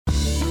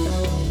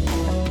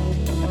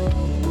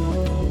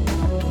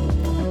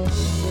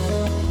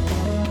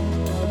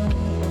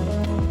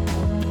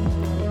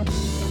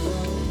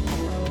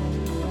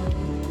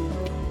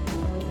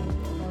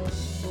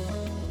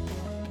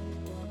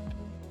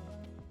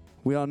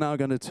we are now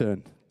going to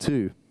turn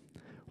to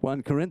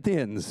 1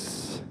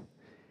 Corinthians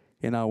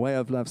in our Way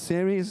of Love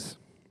series.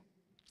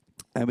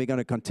 And we're going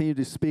to continue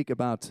to speak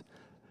about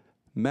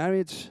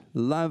marriage,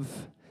 love,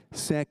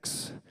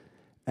 sex,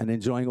 and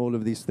enjoying all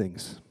of these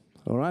things.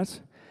 All right?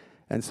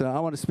 And so I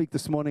want to speak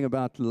this morning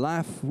about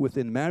life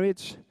within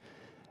marriage.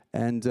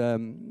 And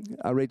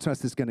I really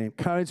trust it's going to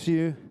encourage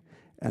you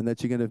and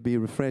that you're going to be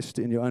refreshed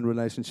in your own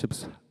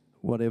relationships,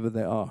 whatever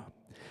they are.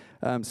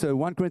 So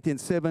 1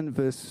 Corinthians 7,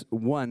 verse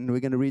 1, we're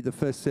going to read the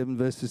first 7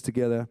 verses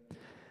together.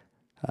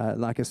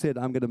 Like I said,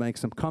 I'm going to make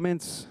some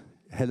comments.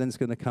 Helen's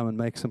going to come and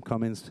make some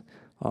comments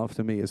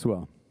after me as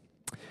well.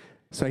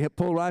 So here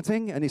Paul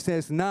writing, and he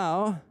says,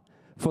 "Now,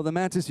 for the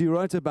matters you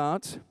wrote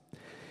about,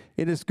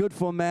 it is good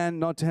for a man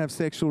not to have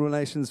sexual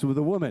relations with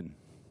a woman."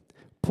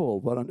 Paul,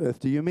 what on earth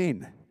do you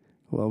mean?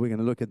 Well, we're going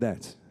to look at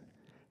that.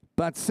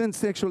 "But since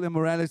sexual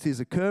immorality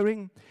is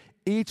occurring,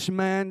 each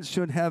man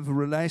should have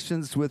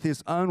relations with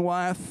his own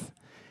wife,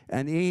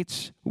 and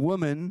each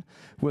woman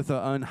with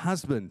her own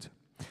husband.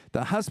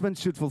 The husband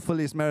should fulfill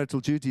his marital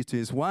duty to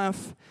his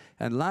wife,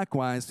 and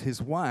likewise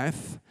his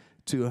wife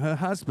to her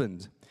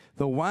husband.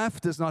 The wife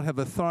does not have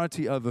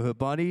authority over her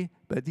body,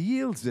 but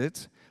yields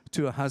it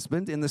to her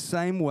husband. In the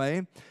same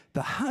way,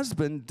 the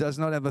husband does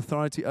not have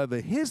authority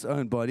over his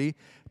own body,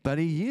 but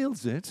he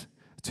yields it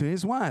to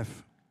his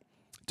wife.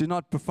 Do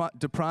not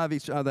deprive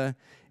each other,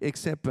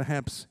 except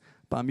perhaps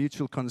by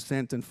mutual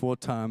consent and for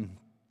time,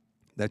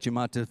 that you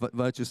might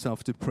devote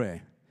yourself to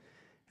prayer.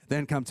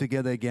 Then come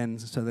together again,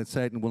 so that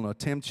Satan will not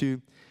tempt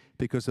you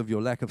because of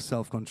your lack of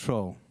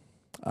self-control.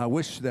 I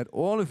wish that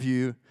all of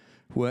you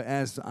were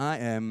as I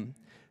am,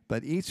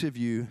 but each of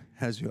you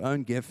has your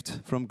own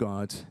gift from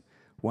God.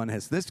 One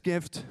has this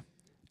gift,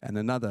 and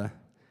another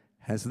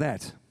has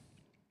that."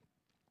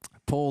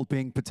 Paul,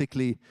 being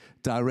particularly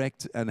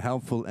direct and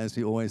helpful as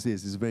he always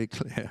is very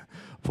clear.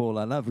 Paul,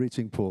 I love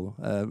reading Paul.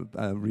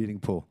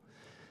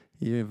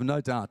 You have no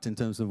doubt in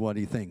terms of what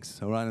he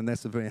thinks, all right? And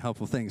that's a very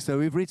helpful thing. So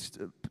we've reached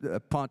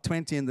part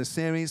 20 in the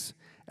series.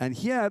 And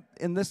here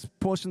in this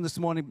portion this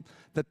morning,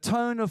 the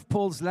tone of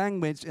Paul's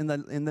language in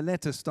the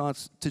letter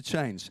starts to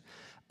change.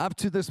 Up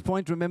to this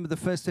point, remember the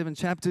first 7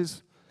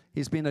 chapters,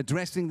 he's been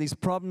addressing these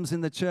problems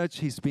in the church.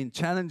 He's been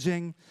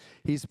challenging.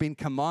 He's been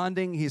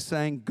commanding. He's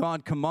saying,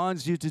 God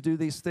commands you to do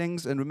these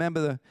things. And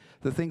remember,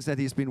 the things that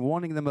he's been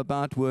warning them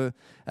about were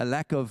a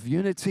lack of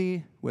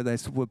unity, where they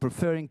were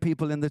preferring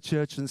people in the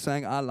church and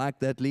saying, I like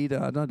that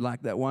leader, I don't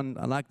like that one.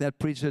 I like that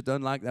preacher,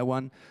 don't like that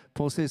one.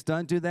 Paul says,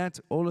 don't do that.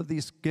 All of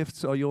these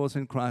gifts are yours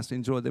in Christ.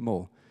 Enjoy them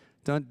all.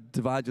 Don't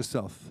divide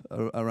yourself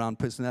around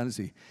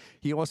personality.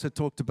 He also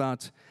talked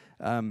about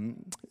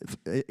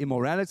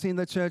immorality in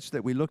the church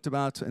that we looked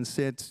about and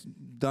said,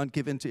 don't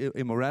give in to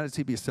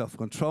immorality, be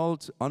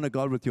self-controlled, honor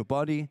God with your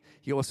body.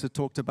 He also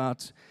talked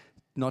about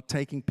not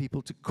taking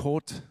people to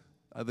court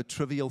over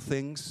trivial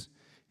things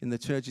in the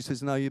church. He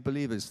says, no, you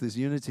believers, there's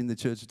unity in the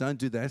church. Don't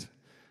do that.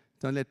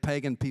 Don't let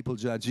pagan people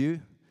judge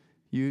you.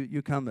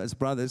 You come as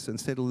brothers and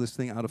settle this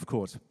thing out of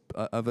court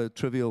over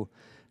trivial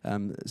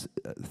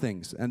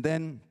things. And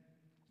then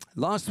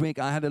last week,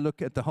 I had a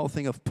look at the whole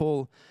thing of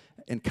Paul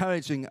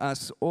encouraging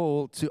us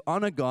all to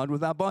honor God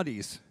with our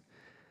bodies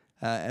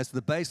as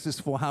the basis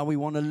for how we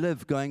want to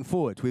live going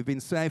forward. We've been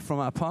saved from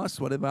our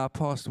past, whatever our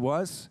past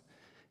was,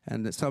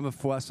 and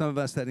for some of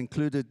us that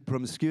included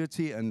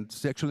promiscuity and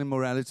sexual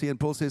immorality. And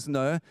Paul says,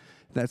 no,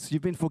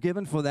 you've been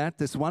forgiven for that.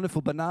 That's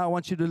wonderful. But now I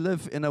want you to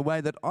live in a way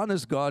that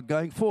honors God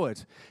going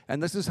forward.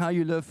 And this is how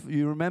you live.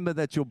 You remember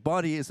that your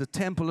body is a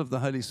temple of the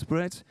Holy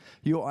Spirit.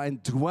 You are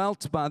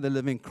indwelt by the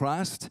living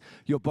Christ.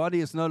 Your body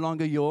is no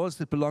longer yours.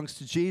 It belongs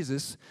to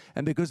Jesus.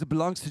 And because it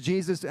belongs to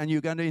Jesus and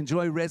you're going to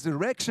enjoy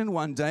resurrection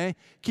one day,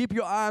 keep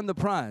your eye on the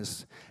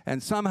prize.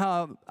 And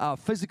somehow our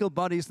physical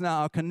bodies now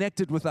are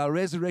connected with our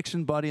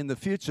resurrection body in the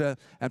future.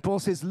 And Paul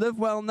says, live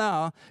well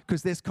now,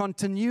 because there's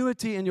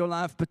continuity in your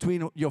life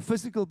between your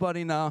physical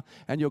body now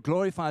and your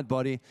glorified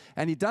body.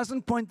 And he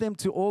doesn't point them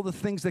to all the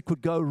things that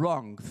could go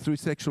wrong through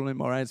sexual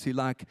immorality,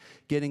 like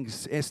getting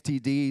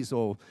STDs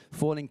or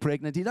falling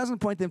pregnant. He doesn't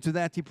point them to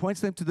that. He points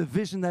them to the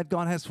vision that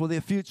God has for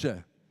their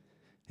future.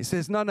 He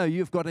says, no,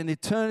 you've got an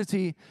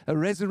eternity, a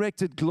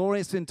resurrected,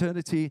 glorious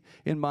eternity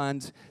in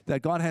mind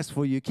that God has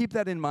for you. Keep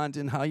that in mind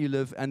in how you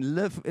live, and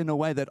live in a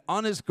way that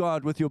honors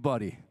God with your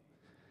body.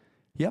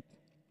 Yep.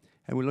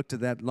 And we looked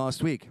at that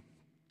last week.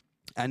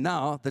 And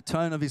now the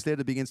tone of his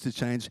letter begins to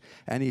change,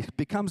 and he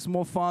becomes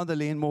more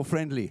fatherly and more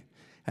friendly.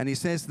 And he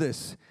says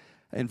this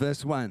in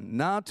verse 1,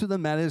 "Now to the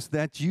matters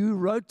that you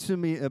wrote to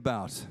me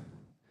about."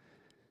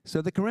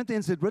 So the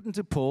Corinthians had written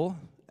to Paul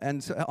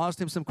and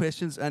asked him some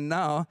questions, and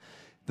now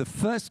the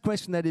first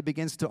question that he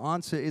begins to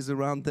answer is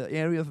around the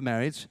area of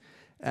marriage.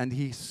 And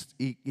he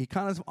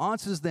kind of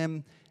answers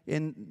them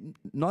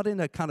not in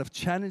a kind of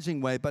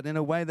challenging way, but in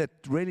a way that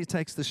really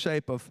takes the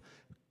shape of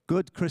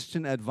good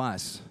Christian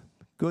advice.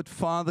 Good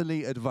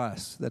fatherly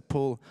advice that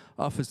Paul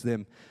offers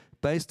them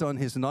based on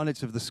his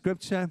knowledge of the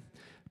Scripture,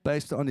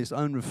 based on his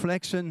own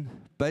reflection,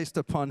 based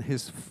upon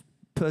his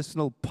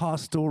personal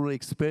pastoral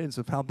experience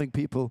of helping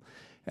people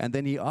And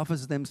then he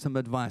offers them some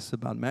advice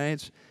about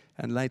marriage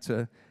and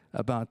later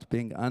about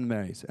being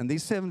unmarried. And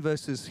these 7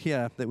 verses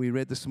here that we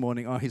read this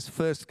morning are his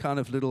first kind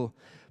of little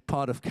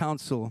part of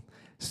counsel,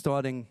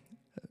 starting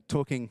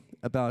talking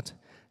about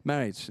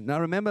marriage. Now,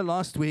 remember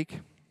last week,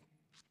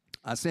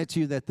 I said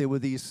to you that there were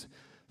these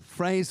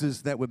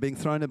phrases that were being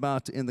thrown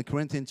about in the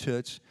Corinthian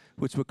church,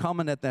 which were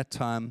common at that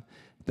time,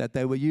 that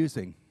they were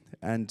using.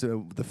 And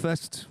the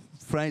first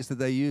phrase that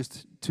they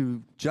used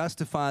to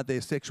justify their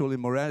sexual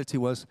immorality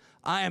was,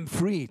 I am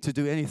free to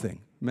do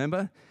anything.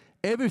 Remember?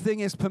 Everything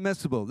is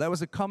permissible. That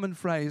was a common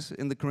phrase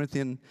in the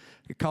Corinthian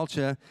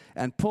culture.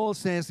 And Paul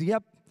says,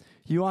 yep,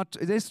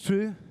 it is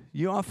true.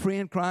 You are free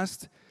in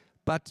Christ,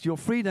 but your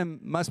freedom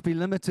must be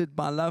limited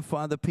by love for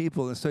other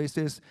people. And so he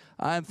says,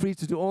 I am free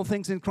to do all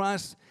things in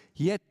Christ,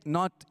 yet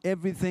not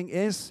everything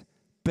is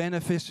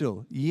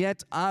beneficial.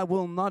 Yet I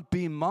will not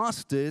be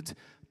mastered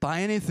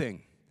by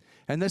anything.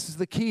 And this is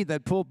the key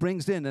that Paul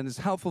brings in, and it's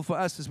helpful for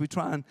us as we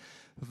try and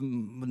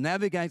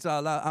navigate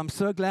our life. I'm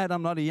so glad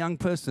I'm not a young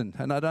person,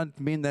 and I don't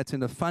mean that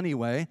in a funny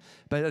way,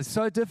 but it's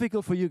so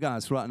difficult for you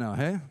guys right now,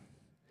 hey?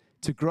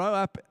 To grow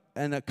up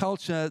in a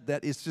culture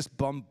that is just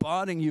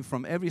bombarding you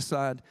from every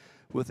side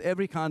with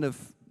every kind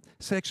of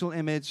sexual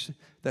image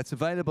that's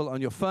available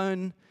on your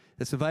phone,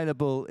 it's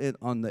available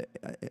on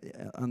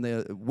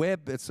the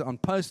web, it's on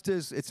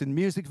posters, it's in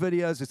music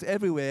videos, it's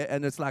everywhere,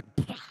 and it's like,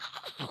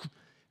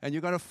 and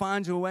you've got to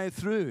find your way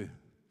through.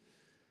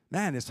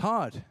 Man, it's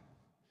hard.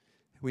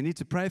 We need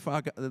to pray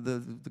for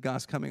the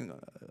guys coming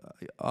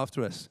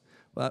after us,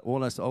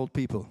 all us old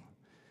people.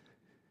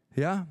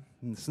 Yeah?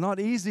 It's not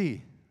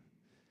easy.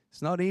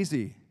 It's not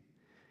easy.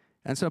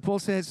 And so Paul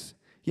says,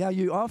 yeah,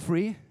 you are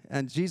free,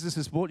 and Jesus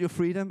has bought your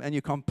freedom, and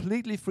you're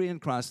completely free in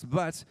Christ,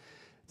 but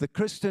the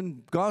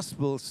Christian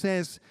gospel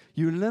says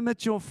you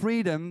limit your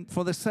freedom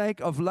for the sake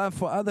of love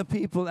for other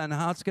people and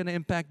how it's going to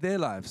impact their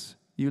lives.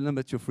 You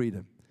limit your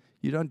freedom.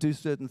 You don't do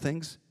certain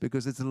things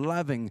because it's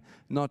loving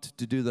not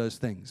to do those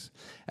things.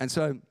 And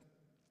so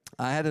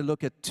I had a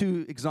look at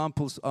 2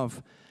 examples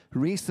of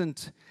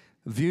recent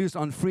views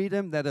on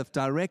freedom that have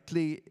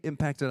directly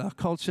impacted our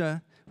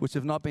culture, which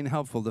have not been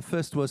helpful. The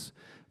first was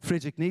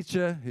Friedrich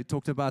Nietzsche, who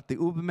talked about the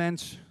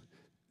Übermensch,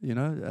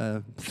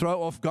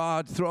 throw off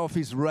God, throw off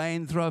his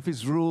reign, throw off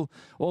his rule.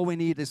 All we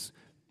need is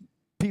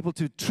people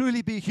to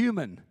truly be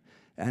human.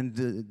 And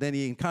then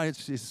he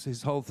encouraged,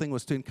 his whole thing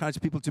was to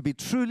encourage people to be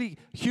truly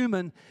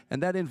human,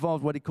 and that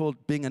involved what he called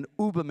being an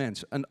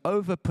Übermensch, an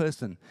over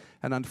person.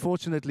 And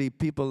unfortunately,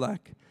 people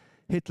like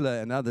Hitler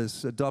and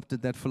others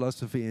adopted that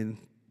philosophy and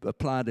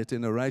applied it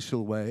in a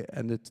racial way,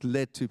 and it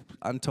led to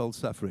untold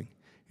suffering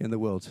in the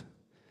world,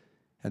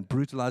 and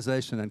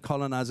brutalization and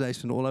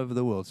colonization all over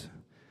the world,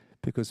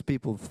 because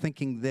people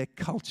thinking their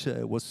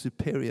culture was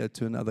superior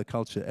to another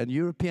culture. And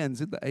Europeans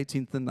in the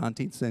 18th and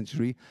 19th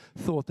century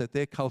thought that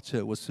their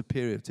culture was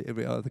superior to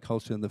every other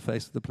culture on the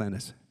face of the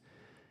planet.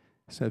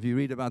 So if you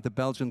read about the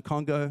Belgian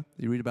Congo,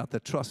 you read about the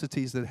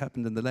atrocities that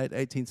happened in the late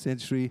 18th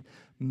century,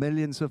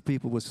 millions of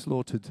people were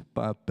slaughtered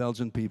by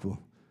Belgian people.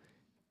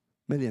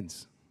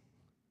 Millions.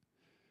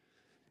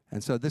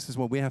 And so this is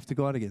what we have to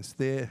guard against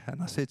there.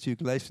 And I said to you,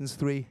 Galatians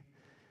 3,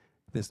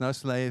 there's no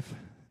slave,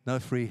 no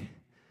free,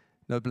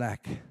 no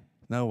black,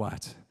 no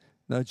white,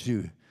 no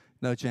Jew,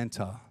 no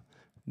Gentile,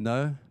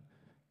 no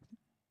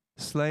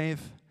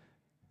slave,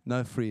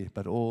 no free,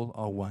 but all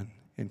are one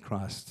in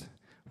Christ.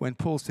 When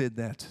Paul said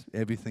that,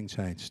 everything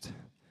changed.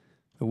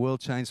 The world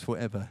changed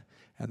forever,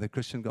 and the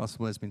Christian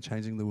gospel has been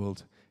changing the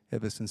world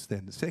ever since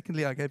then.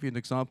 Secondly, I gave you an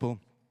example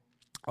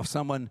of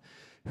someone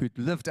who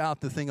lived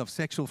out the thing of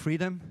sexual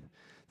freedom,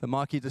 the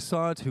Marquis de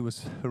Sade, who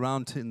was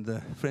around in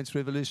the French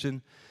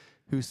Revolution,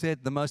 who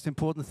said the most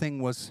important thing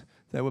was,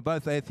 they were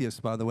both atheists,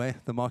 by the way,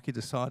 the Marquis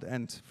de Sade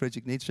and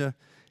Friedrich Nietzsche.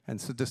 And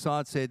so de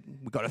Sade said,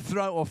 we've got to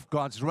throw off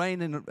God's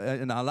reign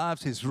in our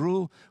lives, his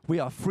rule. We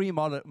are free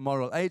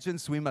moral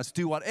agents. We must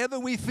do whatever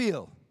we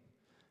feel.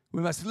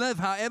 We must live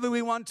however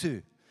we want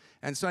to.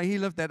 And so he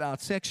lived that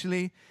out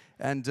sexually,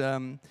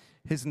 and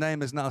his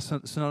name is now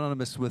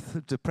synonymous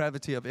with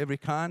depravity of every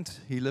kind.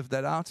 He lived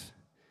that out.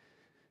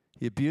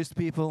 He abused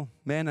people,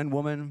 men and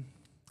women.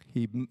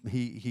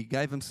 He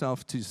gave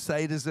himself to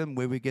sadism,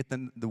 where we get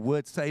the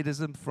word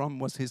sadism from,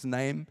 was his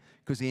name,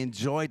 because he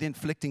enjoyed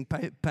inflicting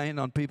pain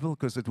on people,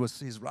 because it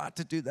was his right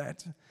to do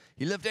that.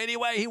 He lived any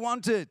way he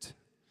wanted.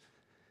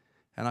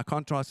 And I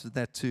contrasted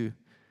that to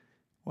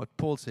what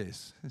Paul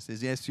says. He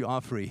says, yes, you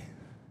are free,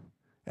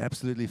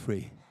 absolutely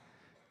free,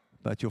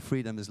 but your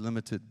freedom is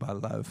limited by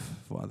love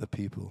for other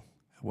people,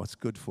 what's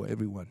good for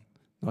everyone,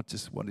 not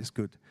just what is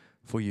good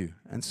for you.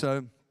 And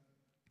so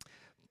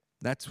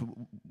that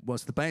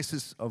was the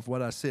basis of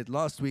what I said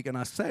last week, and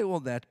I say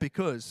all that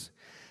because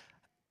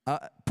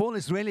Paul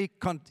is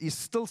he's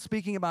still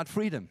speaking about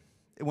freedom.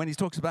 When he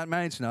talks about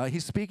marriage now,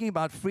 he's speaking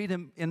about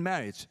freedom in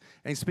marriage,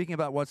 and he's speaking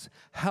about what's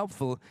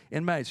helpful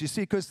in marriage. You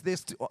see, because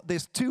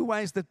there's 2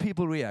 ways that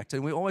people react,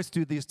 and we always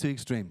do these 2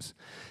 extremes.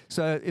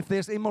 So if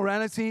there's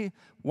immorality,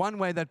 one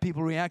way that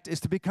people react is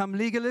to become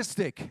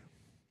legalistic,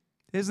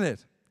 isn't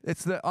it?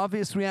 It's the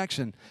obvious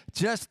reaction.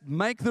 Just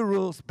make the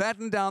rules,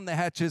 batten down the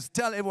hatches,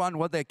 tell everyone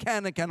what they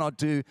can and cannot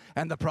do,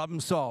 and the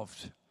problem's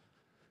solved.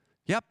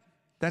 Yep,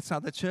 that's how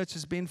the church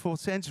has been for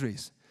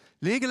centuries.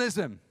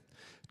 Legalism.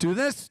 Do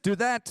this, do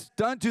that,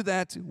 don't do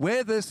that,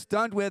 wear this,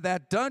 don't wear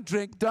that, don't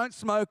drink, don't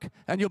smoke,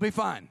 and you'll be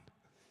fine.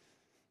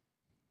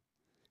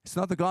 It's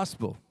not the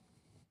gospel.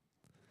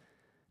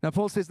 Now,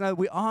 Paul says, no,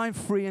 we are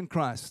free in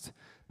Christ.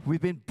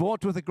 We've been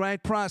bought with a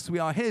great price. We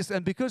are His.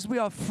 And because we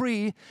are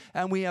free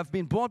and we have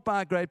been bought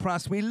by a great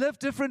price, we live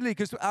differently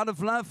because out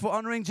of love for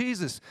honoring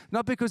Jesus.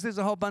 Not because there's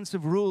a whole bunch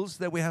of rules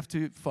that we have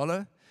to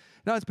follow.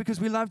 No, it's because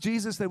we love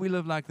Jesus that we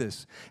live like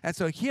this. And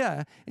so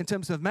here, in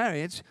terms of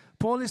marriage,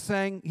 Paul is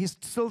saying, he's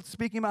still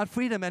speaking about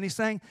freedom. And he's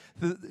saying,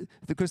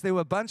 because there were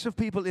a bunch of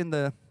people in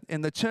the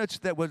church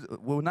that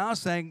were now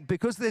saying,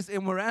 because there's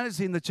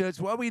immorality in the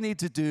church, what we need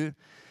to do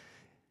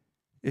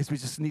is we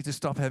just need to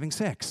stop having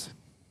sex.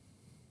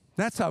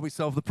 That's how we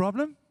solve the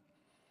problem.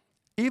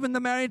 Even the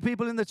married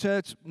people in the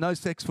church, no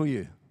sex for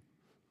you.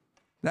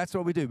 That's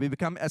what we do. We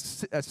become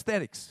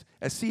ascetics,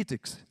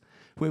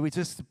 where we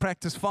just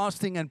practice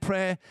fasting and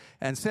prayer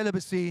and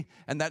celibacy,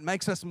 and that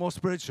makes us more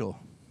spiritual.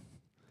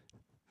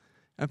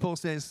 And Paul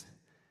says,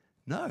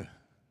 no,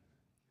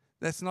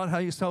 that's not how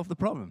you solve the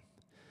problem.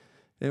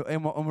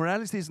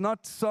 Immorality is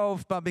not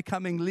solved by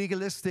becoming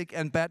legalistic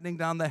and battening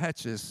down the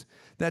hatches.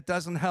 That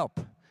doesn't help.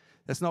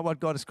 That's not what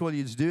God has called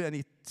you to do. And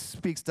he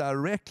speaks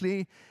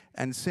directly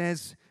and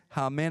says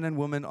how men and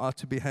women are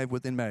to behave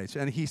within marriage.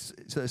 And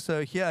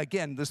so here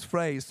again, this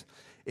phrase,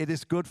 it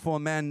is good for a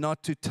man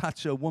not to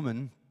touch a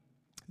woman.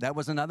 That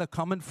was another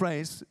common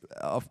phrase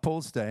of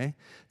Paul's day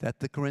that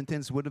the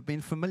Corinthians would have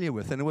been familiar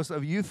with. And it was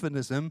a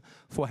euphemism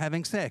for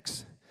having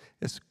sex.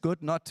 It's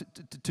good not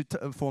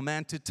for a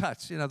man to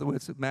touch. In other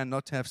words, a man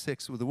not to have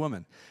sex with a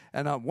woman.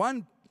 And on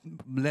one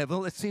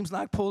level, it seems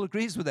like Paul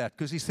agrees with that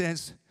because he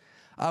says,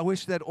 I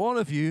wish that all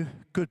of you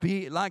could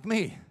be like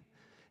me.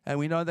 And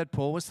we know that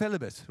Paul was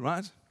celibate,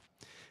 right?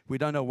 We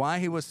don't know why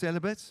he was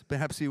celibate.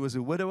 Perhaps he was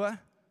a widower.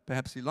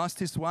 Perhaps he lost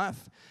his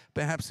wife.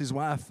 Perhaps his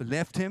wife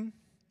left him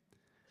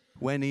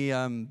when he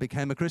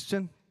became a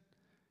Christian.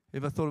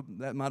 Ever thought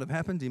that might have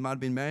happened? He might have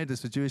been married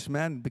as a Jewish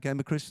man, became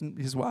a Christian.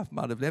 His wife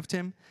might have left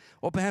him.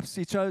 Or perhaps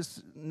he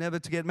chose never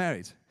to get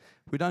married.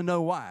 We don't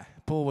know why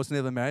Paul was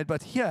never married.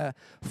 But here,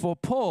 for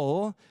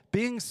Paul,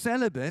 being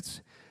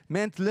celibate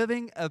meant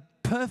living a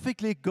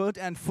perfectly good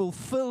and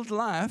fulfilled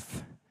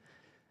life,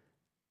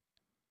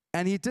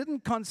 and he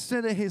didn't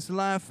consider his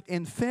life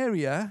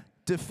inferior,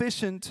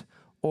 deficient,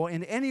 or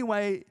in any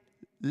way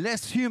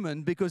less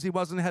human because he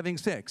wasn't having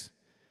sex.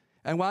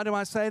 And why do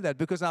I say that?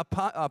 Because our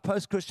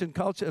post-Christian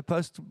culture,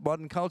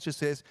 post-modern culture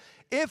says,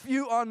 if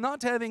you are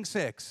not having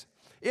sex,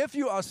 if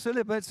you are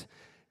celibate,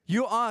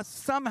 you are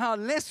somehow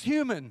less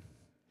human.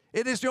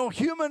 It is your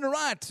human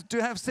right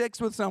to have sex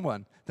with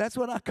someone. That's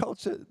our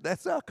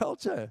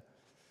culture.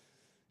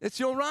 It's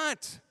your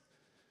right.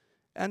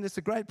 And it's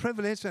a great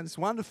privilege, and it's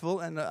wonderful,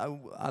 and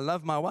I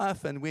love my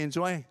wife, and we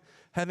enjoy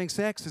having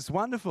sex. It's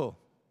wonderful.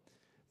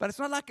 But it's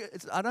not like,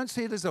 I don't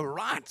see it as a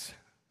right.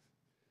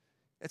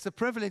 It's a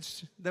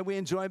privilege that we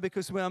enjoy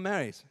because we are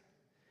married.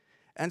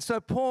 And so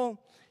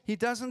Paul, he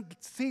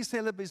doesn't see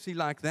celibacy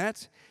like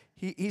that.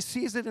 He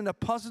sees it in a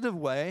positive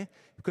way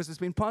because it's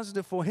been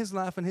positive for his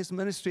life and his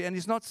ministry. And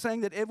he's not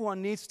saying that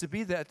everyone needs to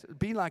be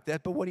like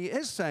that. But what he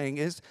is saying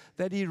is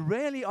that he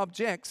rarely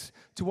objects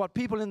to what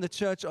people in the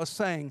church are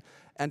saying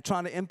and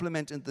trying to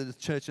implement into the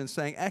church and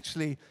saying,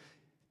 actually,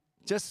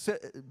 just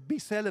be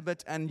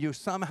celibate and you're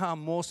somehow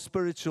more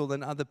spiritual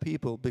than other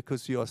people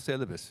because you are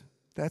celibate.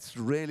 That's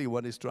really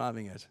what he's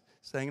driving at.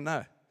 Saying,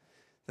 no,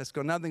 that's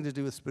got nothing to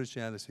do with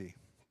spirituality.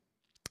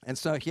 And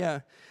so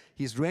here,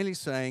 he's really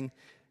saying,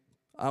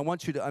 I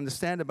want you to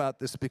understand about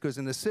this because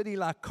in a city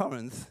like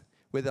Corinth,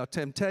 where there are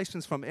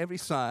temptations from every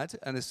side,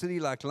 and a city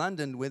like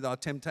London, where there are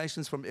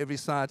temptations from every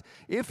side,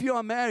 if you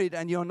are married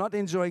and you're not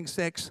enjoying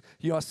sex,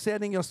 you are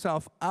setting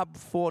yourself up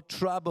for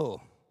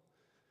trouble.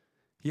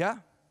 Yeah?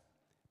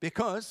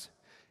 Because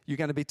you're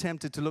going to be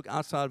tempted to look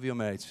outside of your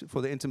marriage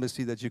for the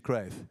intimacy that you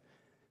crave.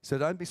 So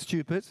don't be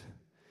stupid.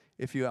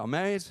 If you are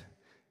married,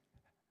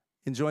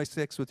 enjoy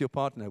sex with your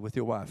partner, with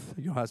your wife,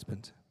 your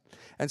husband.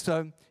 And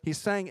so he's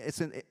saying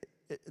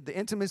the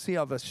intimacy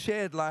of a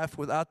shared life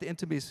without the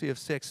intimacy of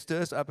sex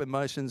stirs up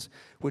emotions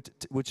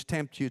which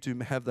tempt you to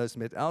have those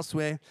met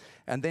elsewhere.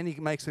 And then he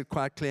makes it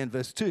quite clear in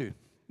verse 2.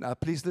 Now,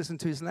 please listen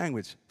to his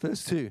language.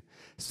 Verse 2.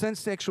 Since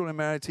sexual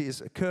immorality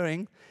is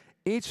occurring,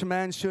 each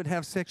man should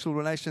have sexual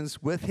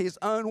relations with his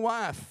own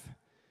wife,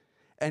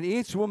 and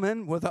each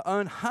woman with her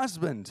own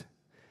husband.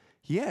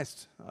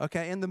 Yes,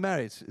 okay, in the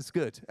marriage, it's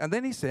good. And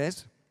then he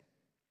says,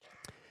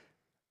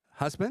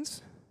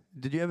 husbands,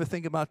 did you ever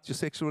think about your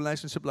sexual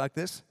relationship like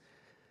this?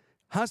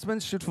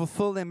 Husbands should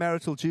fulfill their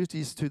marital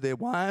duties to their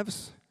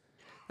wives,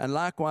 and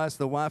likewise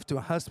the wife to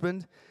her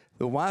husband.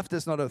 The wife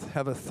does not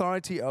have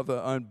authority over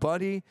her own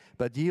body,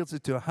 but yields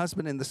it to her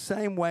husband. In the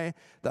same way,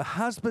 the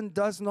husband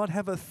does not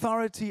have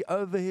authority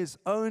over his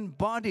own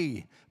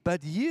body,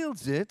 but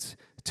yields it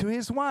to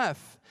his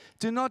wife.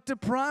 Do not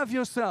deprive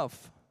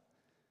yourself.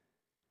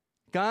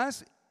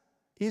 Guys,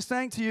 he's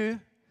saying to you,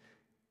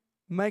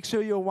 make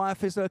sure your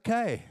wife is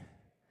okay.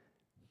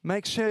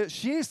 Make sure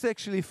she's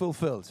sexually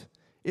fulfilled.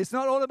 It's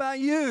not all about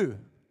you.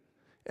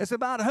 It's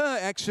about her,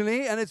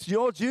 actually, and it's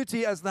your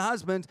duty as the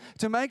husband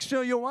to make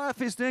sure your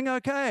wife is doing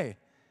okay.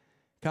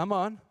 Come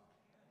on.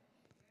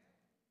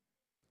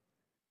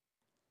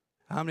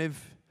 How many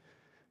of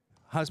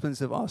husbands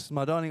have asked,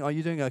 my darling, are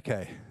you doing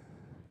okay?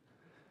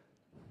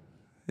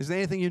 Is there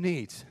anything you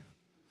need?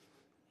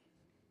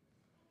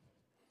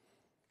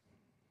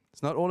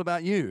 It's not all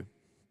about you.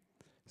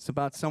 It's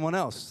about someone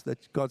else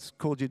that God's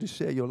called you to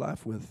share your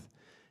life with.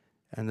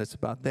 And it's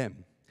about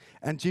them.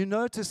 And do you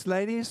notice,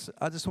 ladies,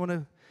 I just want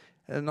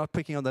to, not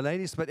picking on the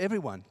ladies, but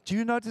everyone, do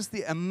you notice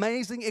the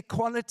amazing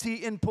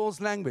equality in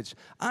Paul's language?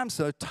 I'm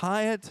so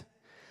tired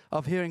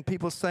of hearing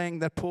people saying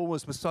that Paul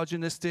was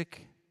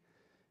misogynistic.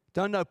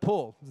 Don't know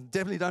Paul.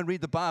 Definitely don't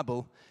read the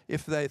Bible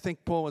if they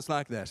think Paul was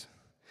like that.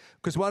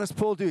 Because what does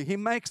Paul do? He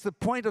makes the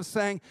point of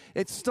saying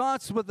it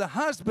starts with the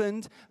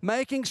husband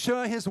making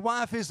sure his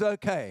wife is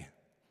okay.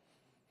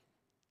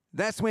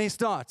 That's where he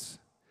starts.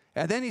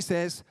 And then he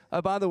says,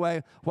 oh, by the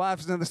way,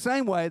 wives, in the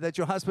same way that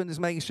your husband is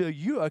making sure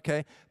you're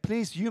okay,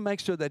 please you make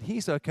sure that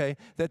he's okay,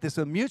 that there's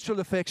a mutual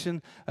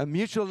affection, a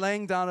mutual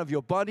laying down of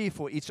your body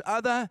for each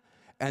other,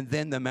 and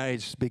then the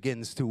marriage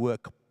begins to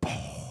work.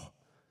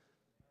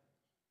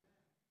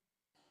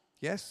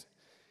 Yes?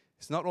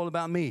 It's not all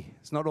about me.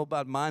 It's not all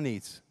about my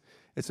needs.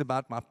 It's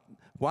about my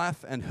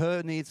wife and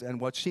her needs and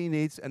what she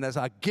needs. And as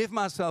I give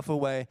myself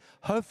away,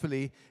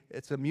 hopefully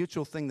it's a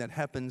mutual thing that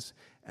happens,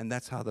 and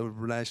that's how the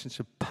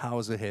relationship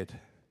powers ahead.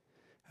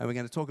 And we're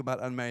going to talk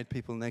about unmarried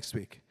people next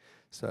week.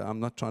 So I'm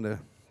not trying to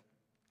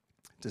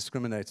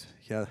discriminate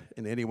here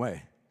in any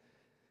way.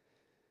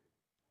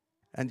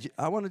 And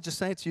I want to just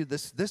say to you,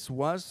 this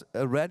was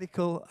a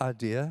radical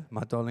idea.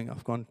 My darling,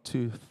 I've gone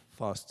too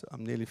fast.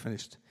 I'm nearly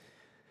finished.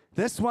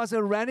 This was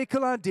a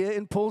radical idea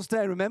in Paul's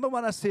day. Remember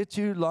what I said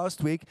to you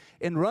last week?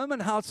 In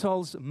Roman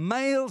households,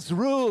 males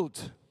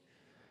ruled.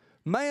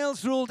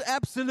 Males ruled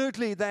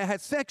absolutely. They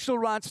had sexual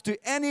rights to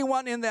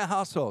anyone in their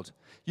household.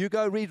 You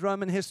go read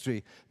Roman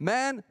history.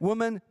 Man,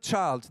 woman,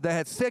 child. They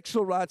had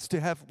sexual rights to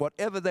have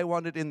whatever they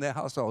wanted in their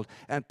household.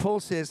 And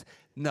Paul says,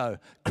 no,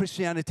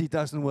 Christianity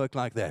doesn't work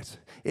like that.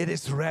 It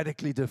is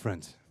radically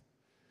different.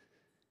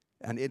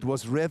 And it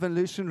was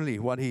revolutionary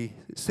what he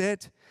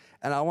said.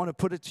 And I want to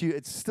put it to you,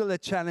 it's still a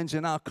challenge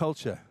in our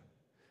culture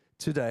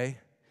today.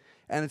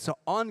 And it's an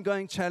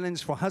ongoing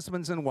challenge for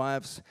husbands and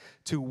wives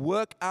to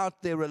work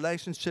out their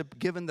relationship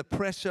given the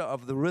pressure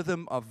of the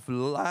rhythm of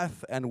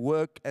life and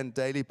work and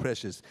daily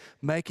pressures.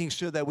 Making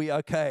sure that we're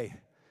okay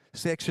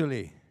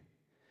sexually.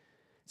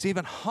 It's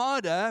even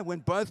harder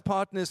when both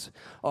partners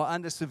are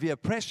under severe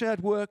pressure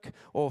at work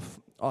or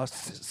are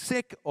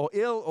sick or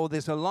ill, or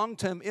there's a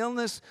long-term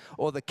illness,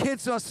 or the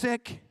kids are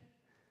sick.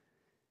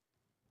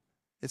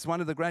 It's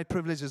one of the great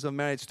privileges of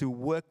marriage to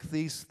work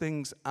these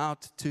things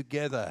out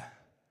together.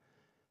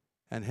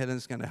 And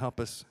Helen's going to help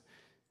us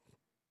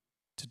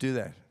to do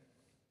that.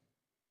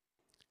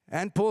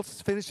 And Paul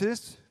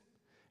finishes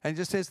and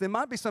just says there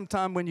might be some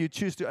time when you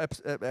choose to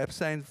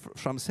abstain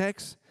from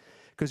sex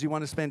because you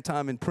want to spend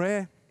time in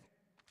prayer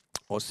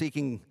or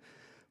seeking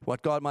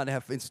what God might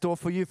have in store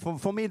for you.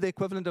 For me, the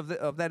equivalent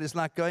of that is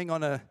like going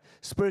on a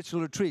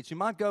spiritual retreat. You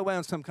might go away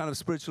on some kind of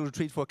spiritual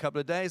retreat for a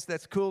couple of days.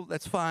 That's cool.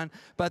 That's fine.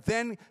 But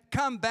then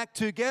come back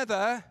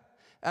together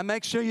and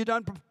make sure you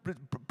don't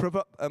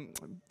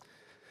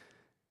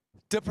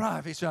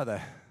deprive each other.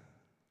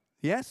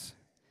 Yes?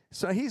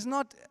 So he's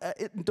not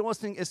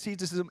endorsing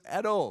asceticism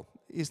at all.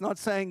 He's not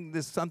saying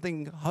there's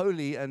something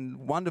holy and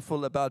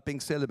wonderful about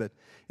being celibate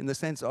in the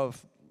sense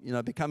of,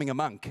 becoming a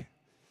monk.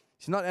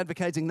 He's not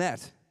advocating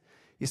that.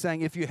 He's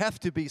saying if you have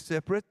to be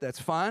separate, that's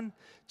fine.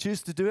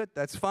 Choose to do it,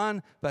 that's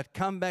fine. But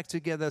come back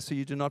together so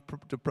you do not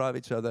deprive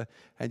each other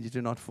and you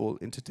do not fall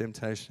into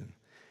temptation.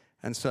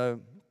 And so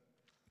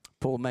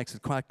Paul makes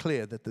it quite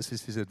clear that this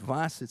is his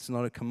advice. It's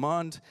not a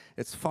command.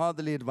 It's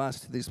fatherly advice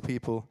to these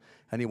people,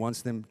 and he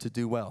wants them to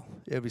do well,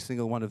 every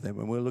single one of them.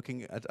 And we're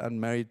looking at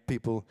unmarried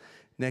people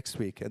next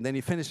week. And then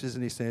he finishes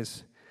and he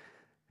says,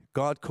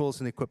 God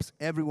calls and equips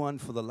everyone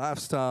for the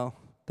lifestyle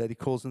that he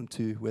calls them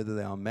to, whether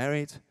they are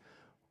married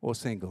or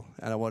single.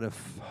 And I want to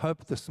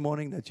hope this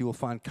morning that you will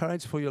find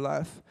courage for your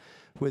life,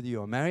 whether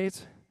you are married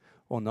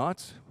or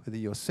not, whether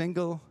you're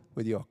single,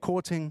 whether you're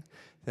courting,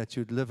 that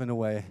you'd live in a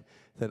way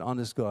that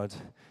honors God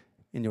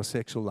in your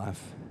sexual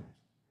life,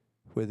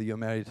 whether you're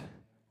married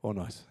or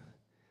not.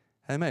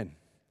 Amen.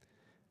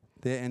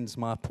 There ends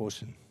my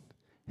portion.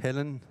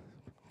 Helen,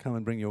 come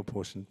and bring your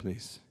portion,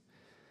 please.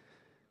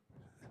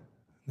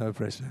 No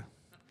pressure.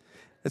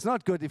 It's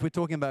not good if we're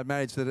talking about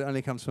marriage that it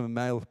only comes from a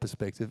male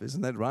perspective,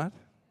 isn't that right?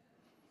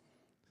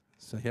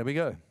 So here we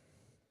go.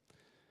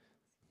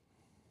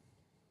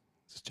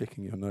 Just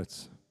checking your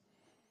notes.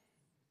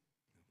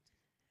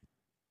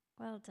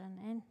 Well done,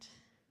 Ant.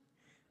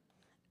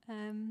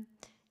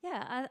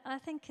 I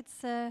think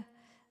it's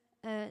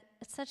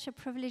such a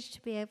privilege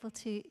to be able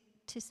to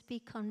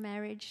speak on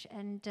marriage,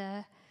 and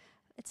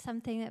it's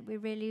something that we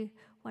really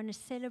want to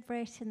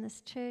celebrate in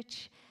this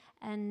church.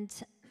 And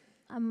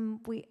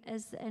we,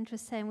 as Andrew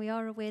was saying, we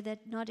are aware that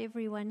not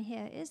everyone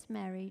here is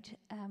married,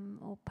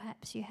 or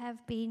perhaps you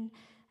have been,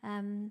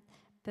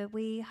 but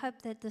we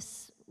hope that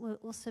this will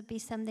also be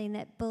something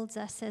that builds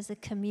us as a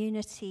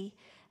community,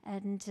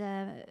 and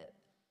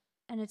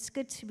it's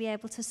good to be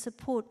able to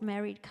support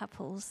married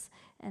couples,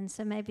 and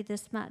so maybe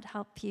this might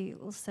help you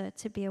also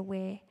to be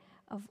aware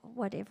of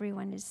what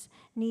everyone is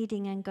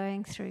needing and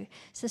going through.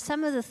 So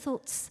some of the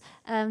thoughts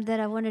that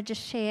I wanted to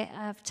share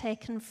I've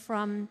taken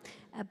from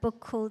a book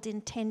called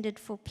Intended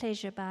for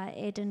Pleasure by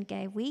Ed and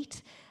Gay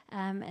Wheat,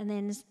 and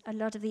then a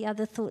lot of the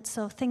other thoughts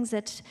are things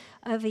that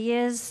over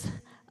years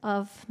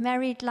of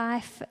married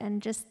life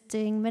and just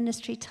doing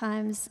ministry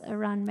times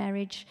around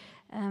marriage,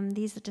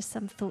 these are just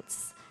some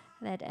thoughts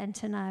that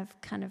Ant and I have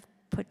kind of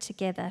put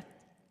together.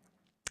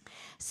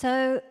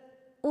 So,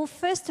 well,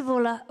 first of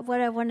all,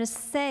 what I want to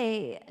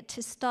say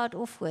to start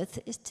off with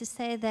is to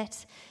say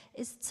that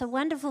it's a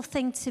wonderful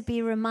thing to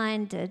be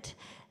reminded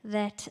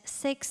that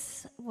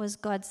sex was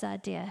God's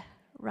idea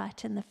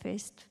right in the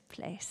first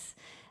place.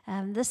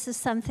 This is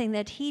something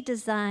that He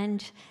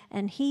designed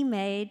and He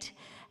made,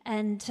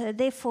 and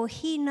therefore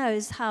He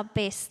knows how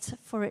best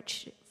for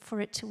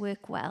it to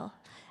work well.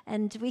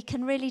 And we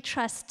can really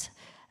trust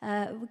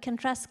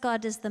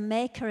God as the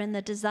maker and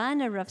the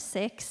designer of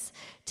sex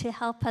to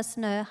help us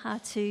know how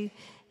to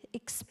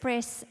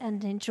express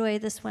and enjoy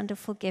this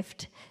wonderful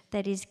gift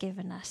that He's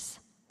given us.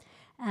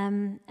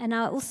 And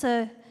I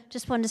also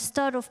just want to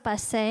start off by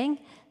saying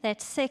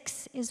that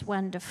sex is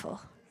wonderful.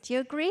 Do you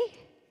agree?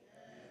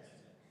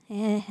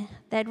 Yeah,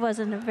 that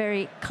wasn't a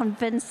very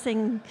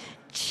convincing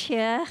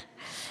cheer.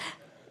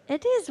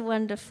 It is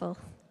wonderful.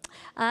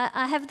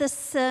 I have this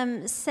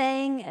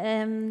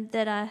saying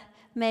that I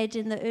made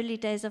in the early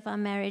days of our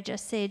marriage. I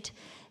said,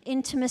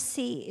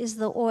 intimacy is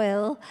the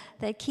oil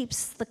that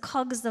keeps the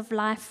cogs of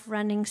life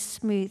running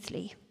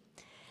smoothly.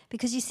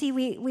 Because you see,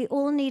 we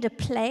all need a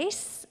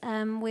place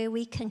where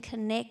we can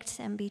connect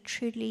and be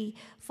truly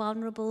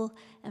vulnerable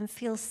and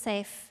feel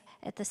safe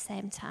at the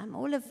same time.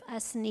 All of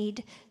us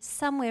need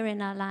somewhere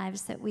in our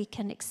lives that we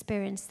can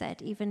experience that,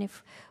 even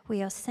if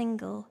we are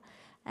single.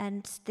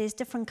 And there's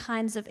different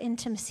kinds of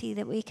intimacy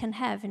that we can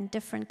have in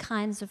different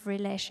kinds of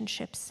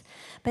relationships.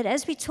 But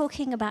as we're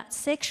talking about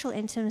sexual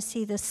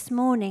intimacy this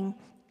morning,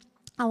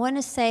 I want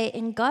to say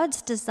in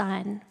God's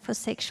design for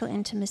sexual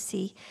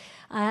intimacy,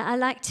 I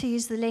like to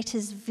use the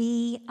letters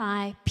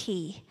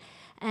VIP,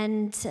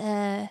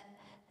 and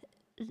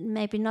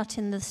maybe not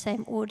in the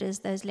same order as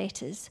those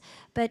letters,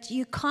 but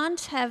you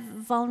can't have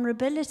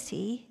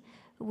vulnerability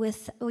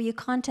or you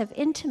can't have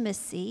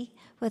intimacy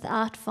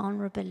without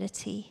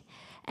vulnerability.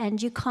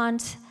 And you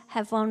can't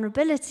have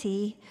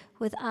vulnerability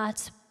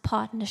without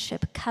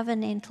partnership,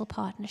 covenantal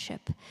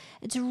partnership.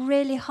 It's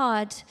really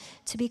hard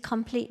to be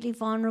completely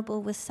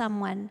vulnerable with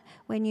someone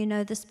when you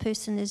know this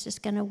person is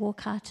just going to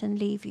walk out and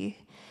leave you.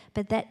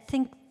 But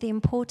think the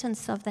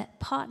importance of that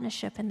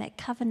partnership and that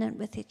covenant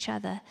with each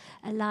other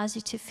allows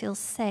you to feel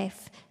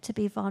safe to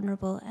be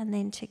vulnerable and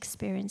then to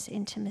experience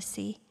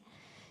intimacy.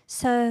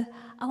 So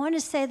I want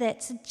to say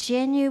that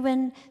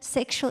genuine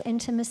sexual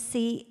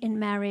intimacy in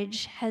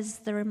marriage has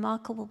the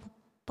remarkable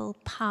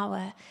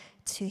power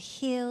to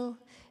heal,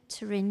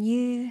 to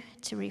renew,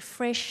 to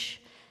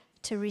refresh,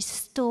 to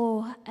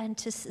restore, and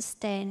to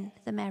sustain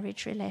the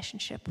marriage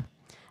relationship.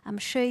 I'm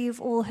sure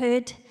you've all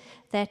heard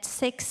that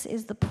sex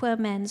is the poor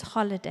man's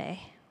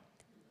holiday.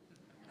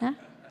 No?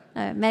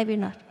 No, maybe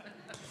not.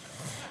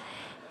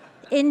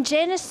 In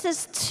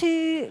Genesis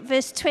 2,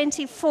 verse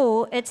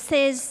 24, it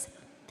says,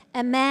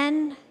 a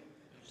man,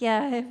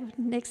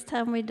 next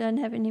time we don't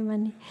have any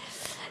money.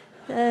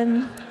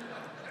 In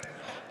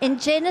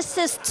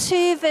Genesis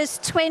 2, verse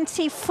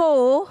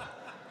 24,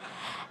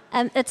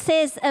 it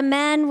says, a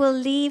man will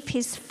leave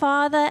his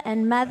father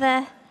and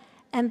mother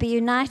and be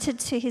united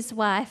to his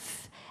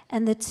wife,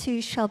 and the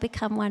two shall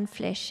become one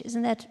flesh.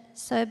 Isn't that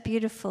so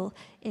beautiful?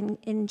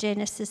 In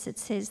Genesis it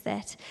says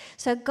that.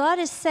 So God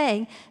is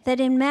saying that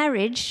in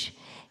marriage,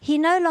 He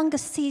no longer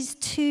sees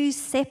two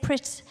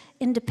separate,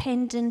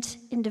 independent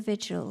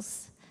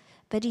individuals,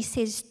 but He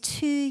says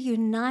two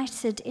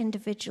united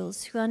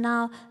individuals who are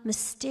now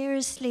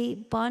mysteriously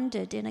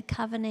bonded in a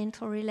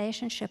covenantal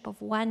relationship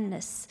of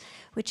oneness,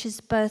 which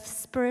is both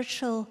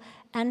spiritual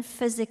and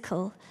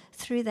physical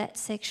through that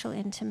sexual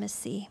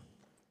intimacy.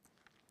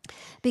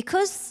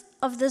 Because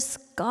of this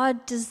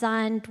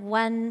God-designed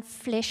one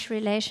flesh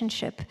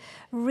relationship,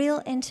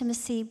 real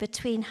intimacy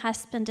between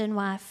husband and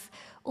wife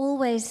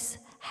always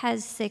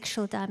has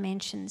sexual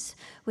dimensions.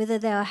 Whether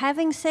they are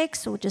having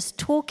sex or just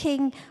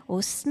talking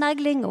or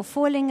snuggling or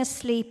falling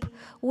asleep,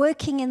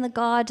 working in the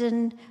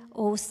garden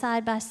or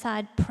side by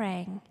side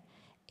praying,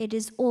 it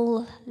is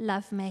all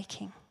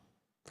lovemaking.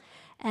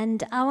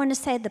 And I want to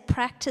say the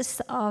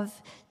practice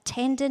of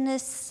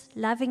tenderness,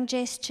 loving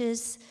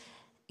gestures,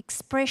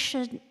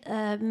 expression,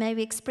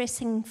 maybe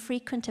expressing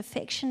frequent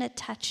affectionate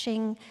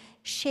touching,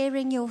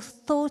 sharing your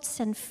thoughts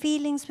and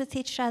feelings with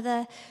each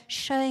other,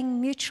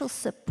 showing mutual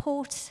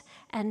support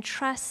and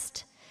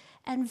trust,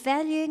 and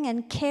valuing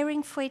and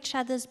caring for each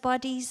other's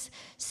bodies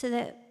so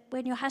that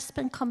when your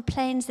husband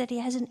complains that he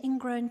has an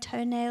ingrown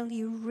toenail,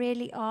 you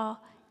really are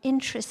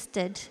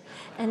interested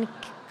and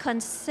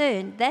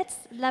concerned. That's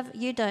love.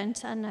 You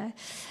don't, I know.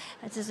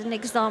 That is an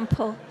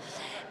example.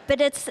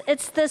 But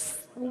it's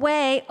this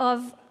way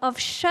of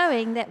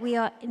showing that we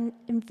are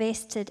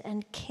invested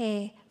and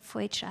care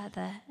for each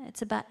other.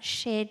 It's about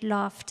shared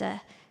laughter,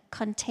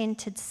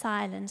 contented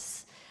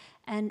silence,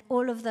 and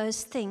all of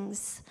those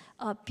things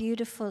are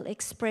beautiful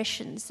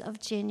expressions of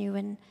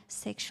genuine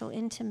sexual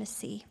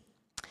intimacy.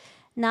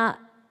 Now,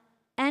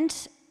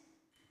 Ant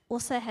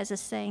also has a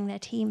saying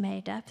that he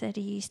made up that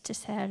he used to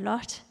say a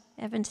lot.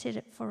 I haven't said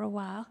it for a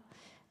while,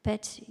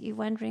 but you're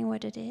wondering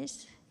what it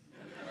is?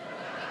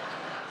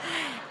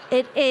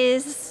 It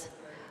is,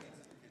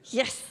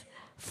 yes,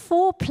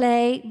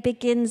 foreplay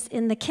begins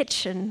in the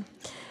kitchen,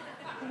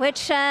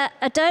 which I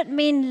don't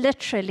mean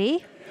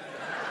literally,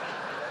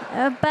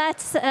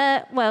 but,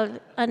 well,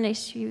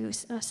 unless you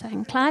are so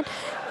inclined,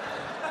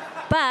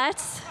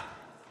 but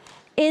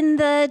in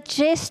the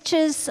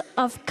gestures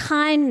of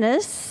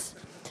kindness,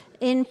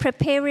 in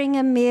preparing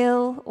a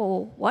meal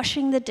or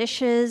washing the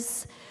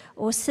dishes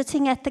or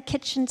sitting at the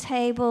kitchen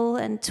table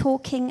and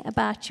talking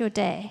about your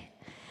day.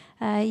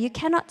 You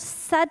cannot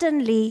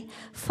suddenly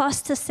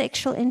foster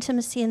sexual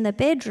intimacy in the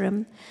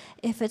bedroom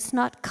if it's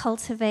not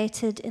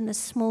cultivated in the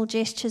small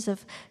gestures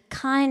of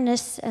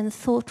kindness and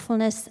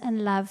thoughtfulness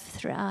and love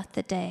throughout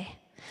the day.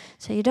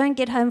 So you don't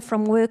get home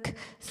from work,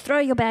 throw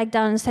your bag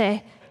down and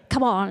say,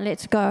 come on,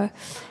 let's go.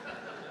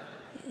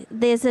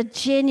 There's a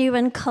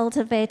genuine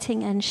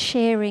cultivating and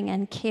sharing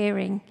and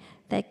caring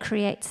that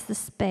creates the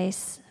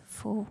space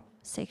for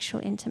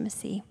sexual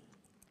intimacy.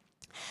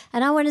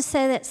 And I want to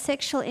say that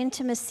sexual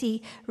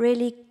intimacy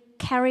really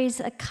carries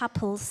a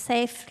couple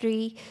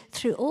safely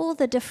through all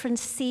the different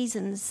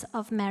seasons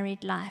of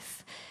married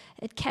life.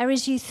 It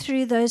carries you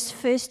through those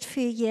first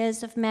few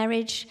years of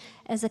marriage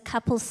as a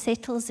couple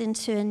settles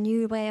into a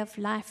new way of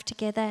life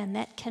together, and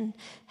that can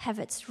have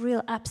its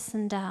real ups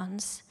and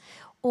downs.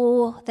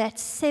 Or that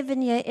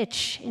 7-year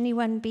itch.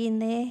 Anyone been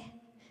there?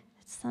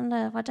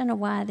 I don't know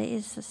why there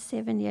is a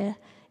 7-year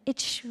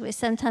itch, where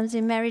sometimes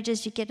in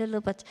marriages you get a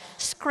little bit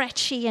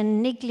scratchy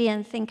and niggly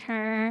and think,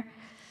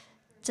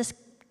 just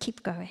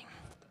keep going.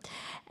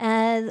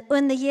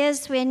 In the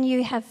years when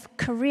you have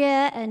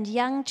career and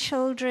young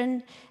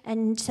children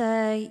and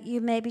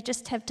you maybe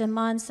just have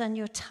demands on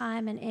your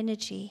time and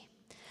energy.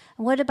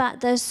 And what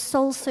about those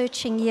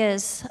soul-searching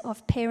years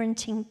of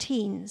parenting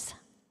teens?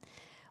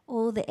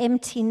 Or the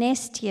empty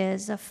nest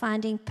years of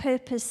finding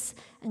purpose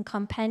and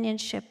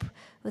companionship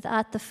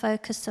without the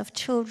focus of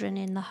children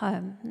in the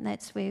home. And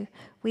that's where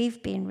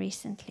we've been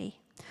recently.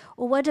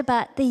 Or what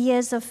about the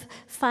years of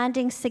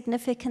finding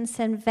significance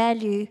and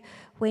value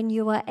when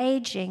you are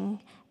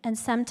aging, and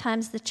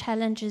sometimes the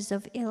challenges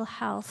of ill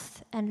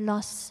health and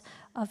loss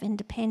of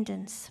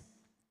independence?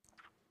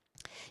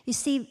 You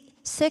see,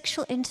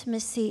 sexual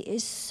intimacy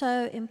is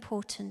so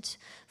important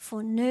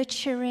for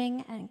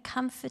nurturing and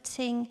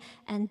comforting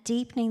and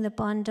deepening the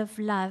bond of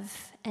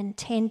love and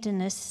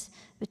tenderness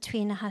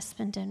between a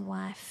husband and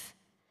wife.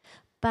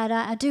 But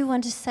I do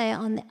want to say,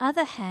 on the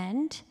other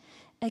hand,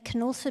 it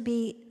can also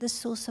be the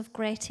source of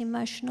great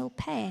emotional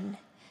pain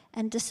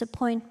and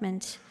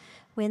disappointment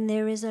when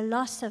there is a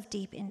loss of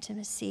deep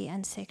intimacy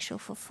and sexual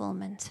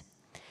fulfillment.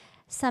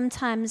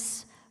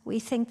 Sometimes we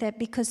think that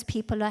because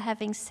people are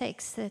having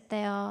sex that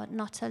they are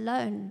not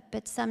alone,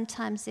 but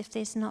sometimes if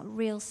there's not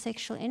real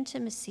sexual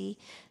intimacy,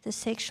 the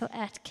sexual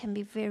act can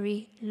be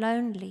very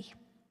lonely.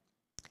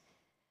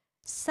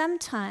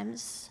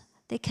 Sometimes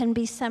there can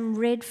be some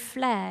red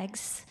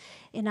flags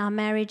in our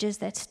marriages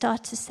that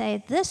start to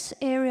say this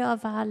area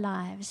of our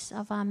lives,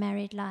 of our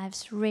married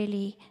lives,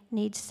 really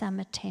needs some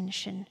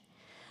attention.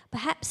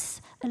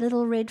 Perhaps a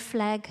little red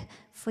flag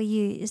for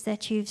you is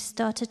that you've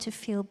started to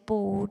feel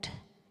bored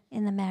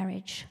in the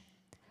marriage.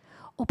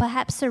 Or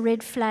perhaps a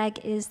red flag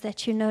is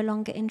that you're no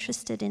longer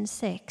interested in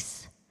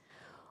sex.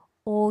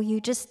 Or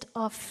you just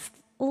are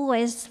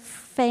always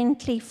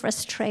faintly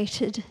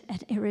frustrated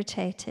and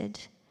irritated.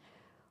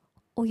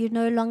 Or you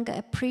no longer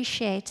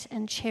appreciate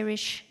and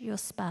cherish your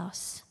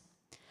spouse.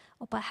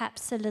 Or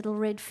perhaps a little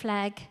red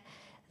flag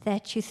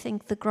that you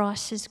think the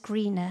grass is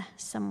greener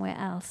somewhere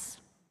else.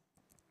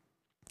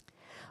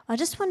 I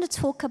just want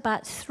to talk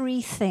about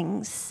 3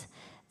 things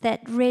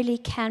that really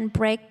can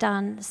break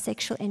down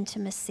sexual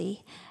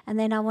intimacy. And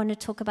then I want to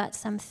talk about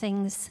some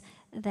things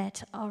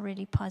that are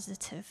really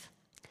positive.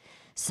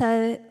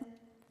 So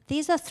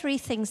these are 3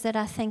 things that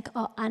I think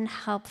are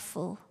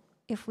unhelpful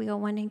if we are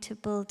wanting to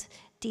build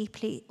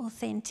deeply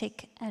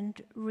authentic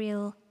and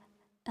real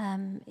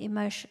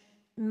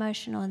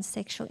emotional and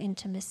sexual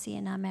intimacy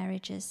in our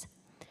marriages.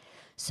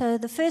 So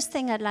the first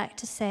thing I'd like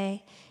to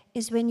say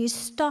is when you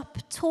stop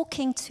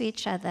talking to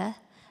each other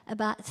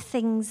about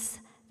things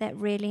that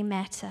really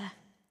matter.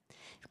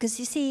 Because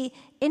you see,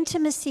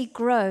 intimacy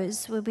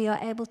grows where we are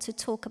able to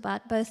talk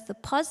about both the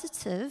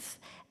positive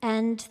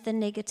and the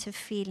negative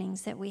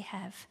feelings that we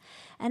have.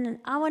 And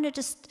I want to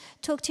just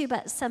talk to you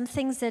about some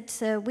things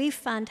that we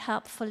found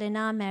helpful in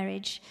our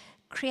marriage,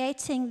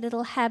 creating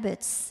little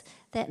habits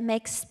that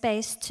makes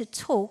space to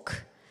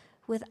talk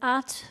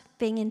without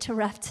being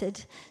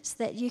interrupted, so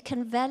that you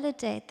can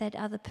validate that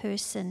other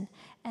person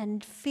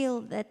and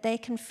feel that they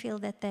can feel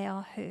that they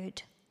are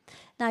heard.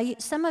 Now,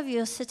 some of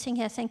you are sitting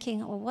here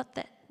thinking, oh,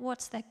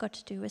 what's that got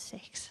to do with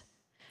sex?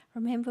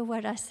 Remember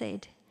what I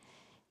said.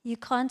 You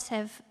can't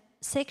have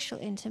sexual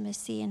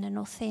intimacy in an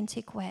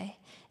authentic way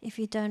if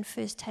you don't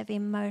first have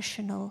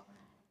emotional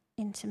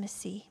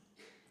intimacy.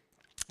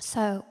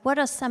 So, what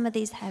are some of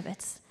these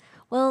habits?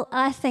 Well,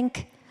 I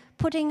think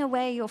putting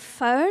away your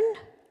phone,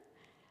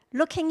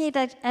 looking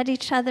at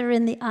each other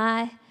in the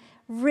eye,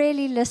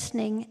 really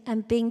listening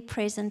and being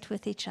present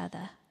with each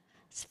other.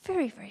 It's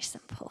very, very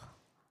simple.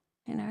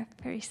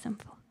 Very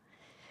simple.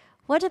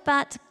 What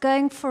about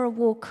going for a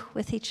walk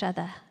with each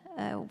other?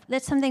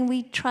 That's something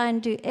we try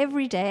and do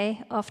every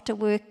day after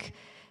work.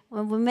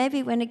 Well,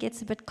 maybe when it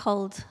gets a bit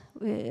cold,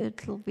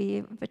 it'll be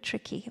a bit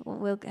tricky, or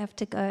we'll have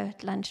to go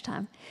at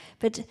lunchtime.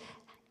 But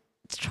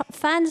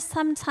find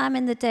some time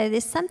in the day.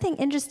 There's something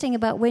interesting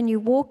about when you're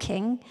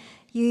walking,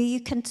 you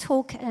can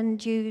talk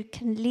and you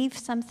can leave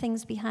some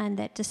things behind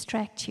that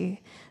distract you.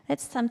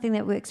 That's something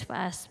that works for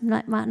us.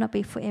 Might not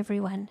be for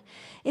everyone.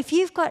 If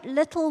you've got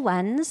little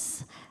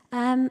ones,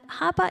 how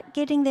about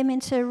getting them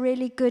into a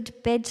really good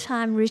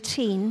bedtime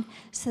routine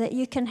so that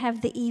you can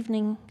have the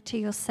evening to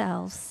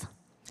yourselves?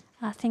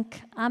 I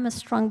think I'm a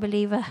strong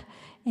believer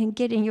in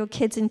getting your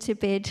kids into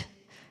bed.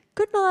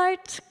 Good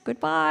night,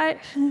 goodbye.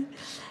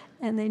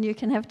 And then you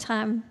can have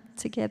time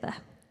together.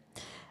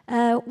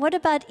 What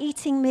about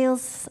eating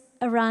meals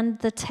around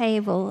the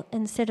table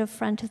instead of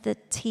front of the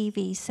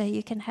TV, so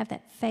you can have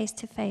that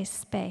face-to-face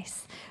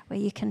space where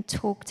you can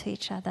talk to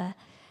each other?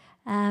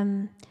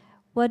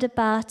 What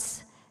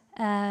about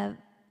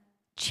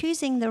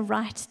choosing the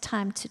right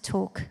time to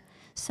talk?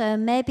 So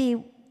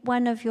maybe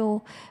one of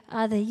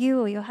either you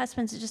or your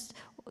husband's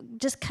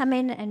just come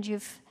in and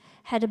you've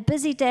had a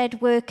busy day at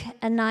work,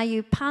 and now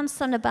you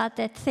pounce on about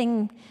that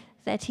thing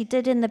that he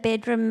did in the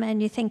bedroom,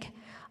 and you think,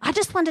 I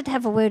just wanted to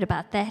have a word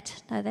about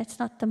that. No, that's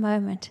not the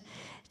moment.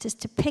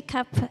 Just to pick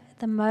up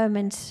the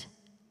moment.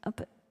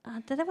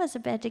 That was a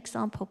bad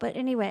example, but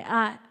anyway,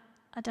 I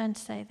don't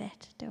say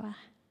that, do I?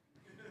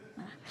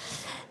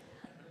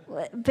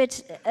 No.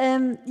 But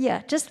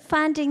just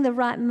finding the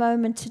right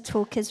moment to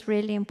talk is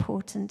really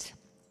important.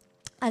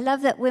 I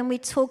love that when we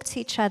talk to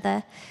each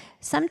other,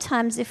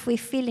 sometimes if we're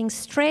feeling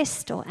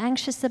stressed or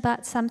anxious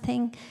about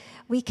something,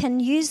 we can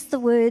use the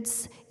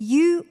words,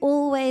 you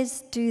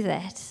always do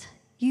that.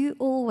 You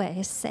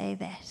always say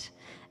that.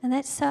 And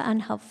that's so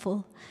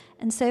unhelpful.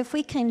 And so if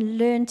we can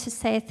learn to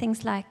say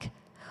things like,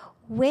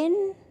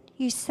 when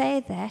you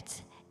say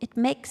that, it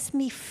makes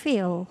me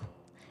feel,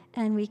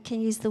 and we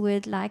can use the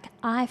word like,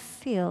 I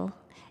feel,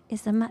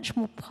 is a much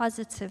more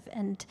positive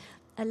and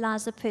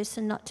allows a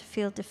person not to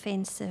feel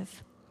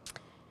defensive.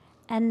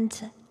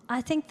 And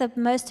I think the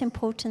most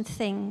important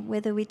thing,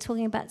 whether we're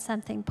talking about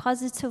something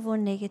positive or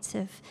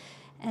negative,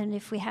 and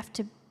if we have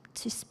to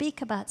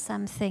speak about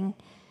something,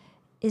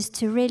 is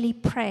to really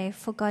pray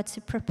for God to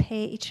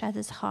prepare each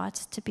other's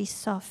hearts to be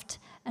soft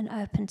and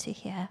open to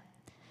hear.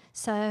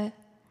 So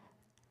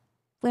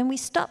when we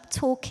stop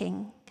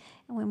talking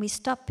and when we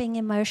stop being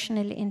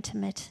emotionally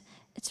intimate,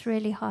 it's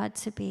really hard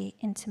to be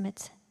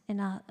intimate in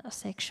our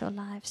sexual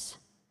lives.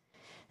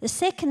 The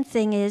second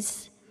thing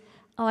is,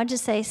 I want to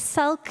say,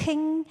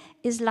 sulking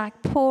is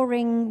like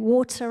pouring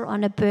water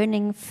on a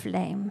burning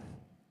flame.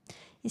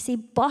 You see,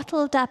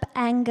 bottled up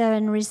anger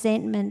and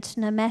resentment,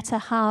 no matter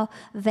how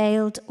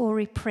veiled or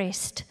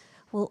repressed,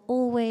 will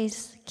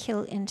always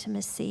kill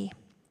intimacy.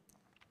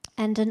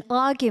 And an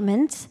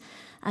argument,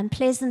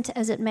 unpleasant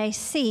as it may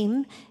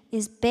seem,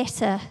 is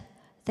better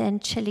than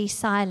chilly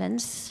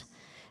silence,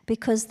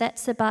 because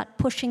that's about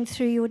pushing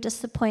through your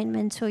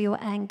disappointment or your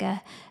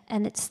anger,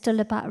 and it's still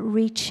about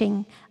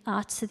reaching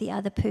out to the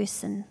other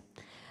person.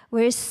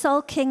 Whereas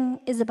sulking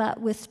is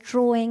about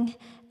withdrawing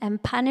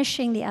and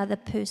punishing the other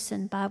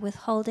person by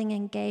withholding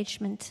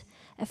engagement,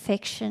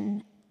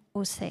 affection,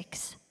 or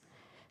sex.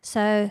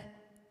 So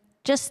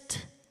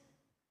just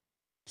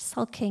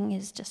sulking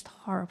is just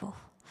horrible.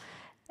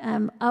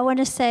 I want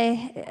to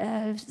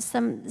say,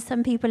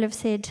 some people have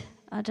said,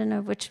 I don't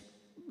know which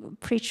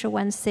preacher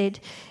once said,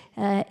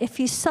 if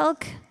you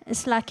sulk,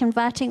 it's like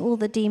inviting all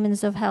the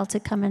demons of hell to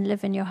come and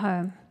live in your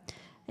home.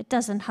 It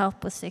doesn't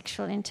help with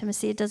sexual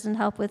intimacy. It doesn't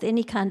help with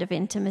any kind of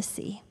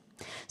intimacy.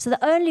 So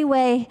the only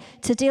way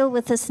to deal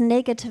with this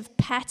negative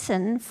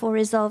pattern for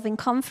resolving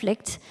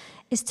conflict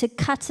is to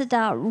cut it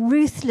out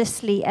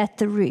ruthlessly at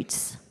the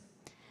roots,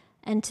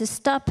 and to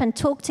stop and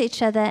talk to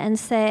each other and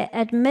say,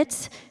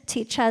 admit to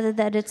each other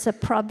that it's a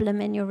problem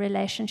in your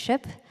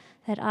relationship,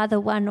 that either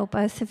one or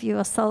both of you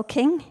are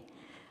sulking,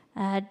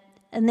 and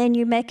then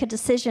you make a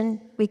decision,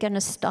 we're going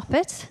to stop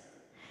it,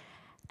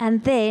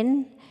 and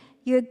then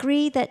you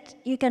agree that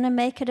you're going to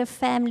make it a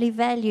family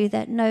value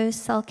that no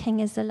sulking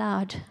is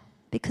allowed.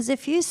 Because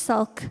if you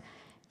sulk,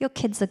 your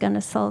kids are going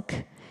to sulk,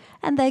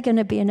 and they're going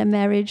to be in a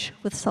marriage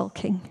with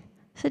sulking.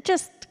 So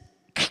just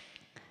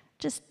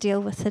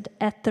deal with it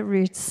at the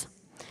roots.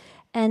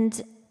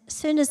 And as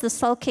soon as the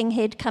sulking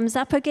head comes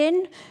up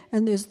again,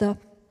 and there's the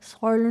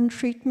silent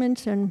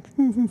treatment, and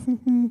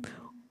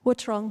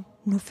what's wrong?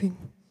 Nothing.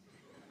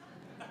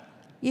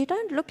 You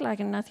don't look like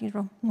nothing's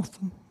wrong.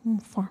 Nothing.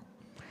 Fine.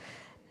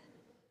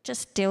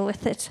 Just deal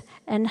with it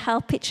and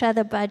help each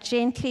other by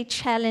gently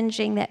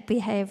challenging that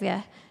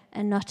behavior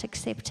and not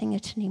accepting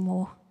it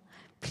anymore.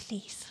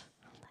 Please.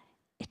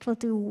 It will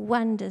do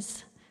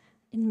wonders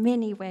in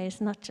many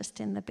ways, not just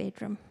in the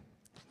bedroom.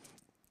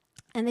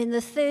 And then the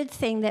third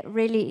thing that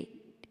really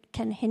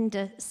can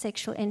hinder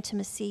sexual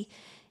intimacy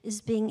is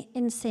being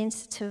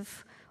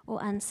insensitive or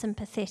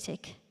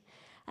unsympathetic.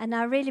 And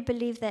I really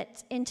believe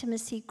that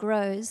intimacy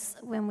grows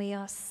when we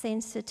are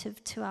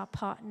sensitive to our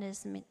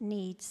partner's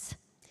needs.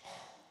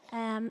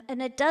 And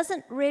it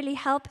doesn't really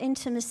help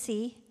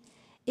intimacy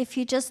if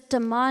you just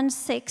demand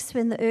sex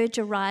when the urge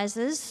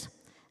arises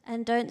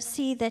and don't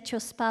see that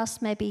your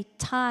spouse may be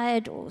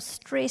tired or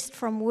stressed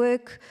from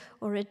work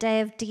or a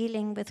day of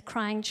dealing with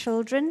crying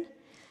children.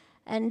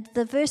 And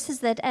the verses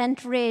that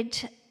Ant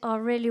read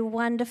are really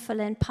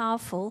wonderful and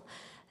powerful.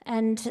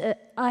 And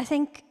I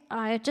think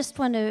I just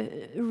want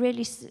to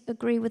really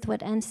agree with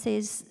what Ant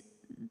says.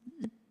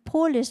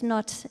 Paul is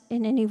not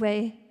in any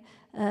way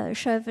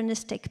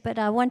chauvinistic, but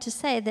I want to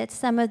say that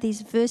some of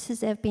these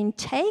verses have been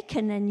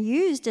taken and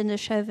used in a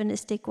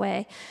chauvinistic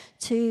way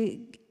to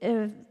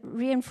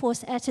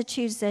reinforce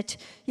attitudes that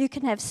you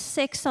can have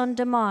sex on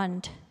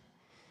demand.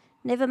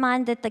 Never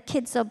mind that the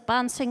kids are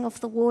bouncing off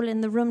the wall in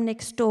the room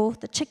next door,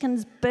 the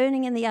chicken's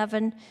burning in the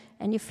oven,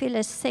 and you feel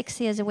as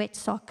sexy as a wet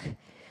sock.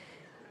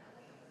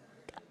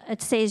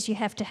 It says you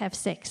have to have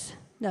sex.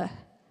 No,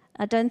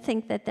 I don't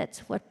think that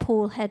that's what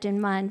Paul had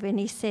in mind when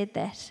he said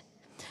that.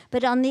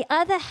 But on the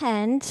other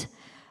hand,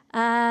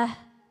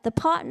 the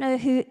partner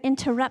who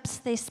interrupts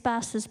their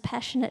spouse's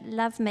passionate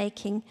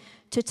lovemaking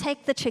to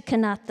take the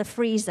chicken out the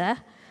freezer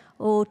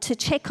or to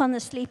check on the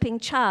sleeping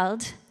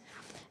child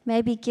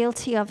may be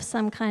guilty of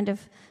some kind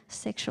of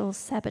sexual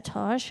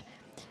sabotage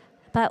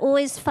by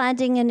always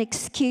finding an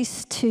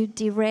excuse to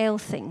derail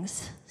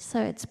things. So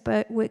it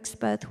works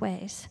both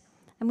ways.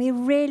 And we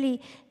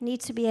really need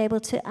to be able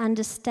to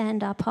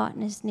understand our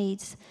partner's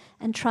needs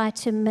and try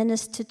to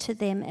minister to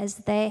them as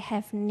they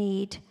have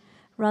need,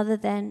 rather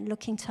than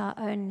looking to our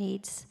own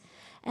needs.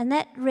 And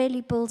that really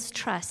builds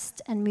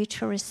trust and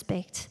mutual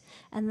respect.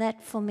 And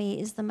that, for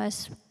me, is the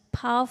most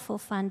powerful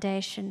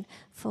foundation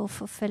for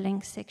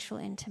fulfilling sexual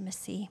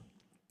intimacy.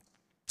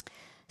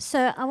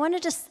 So I want to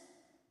just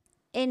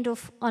end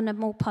off on a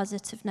more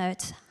positive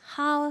note.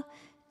 How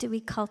do we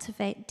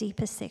cultivate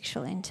deeper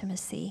sexual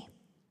intimacy?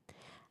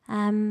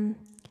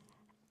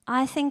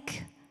 I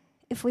think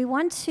if we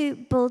want to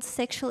build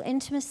sexual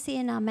intimacy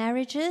in our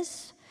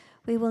marriages,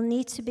 we will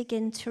need to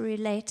begin to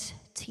relate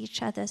to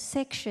each other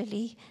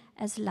sexually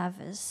as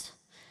lovers,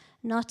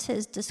 not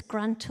as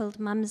disgruntled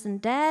mums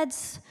and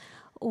dads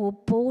or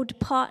bored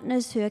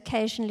partners who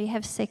occasionally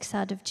have sex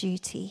out of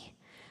duty.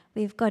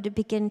 We've got to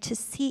begin to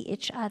see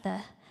each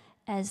other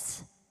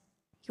as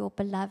your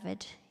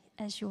beloved,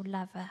 as your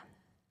lover.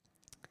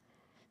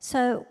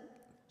 So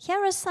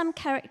here are some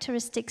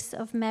characteristics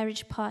of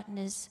marriage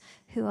partners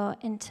who are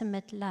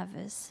intimate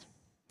lovers.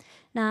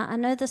 Now, I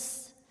know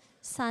this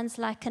sounds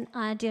like an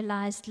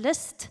idealized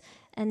list,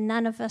 and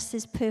none of us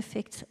is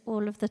perfect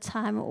all of the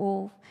time,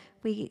 or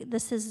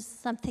this is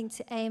something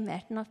to aim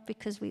at, not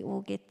because we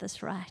all get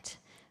this right.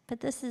 But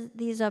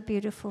these are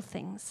beautiful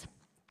things.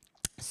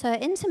 So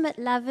intimate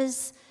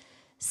lovers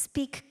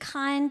speak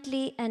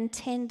kindly and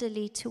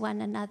tenderly to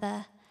one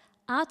another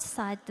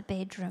outside the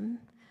bedroom,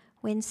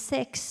 when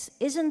sex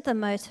isn't the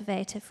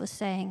motivator for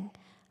saying,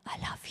 I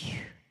love you.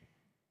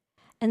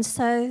 And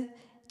so,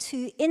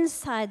 to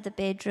inside the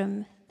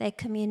bedroom, they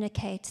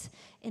communicate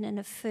in an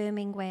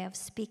affirming way of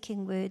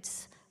speaking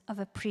words of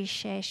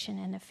appreciation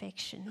and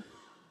affection.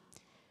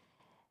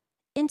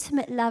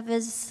 Intimate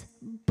lovers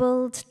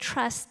build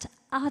trust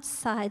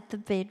outside the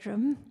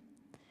bedroom,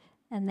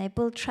 and they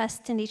build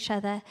trust in each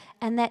other,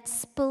 and that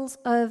spills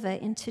over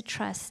into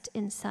trust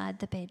inside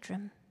the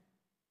bedroom.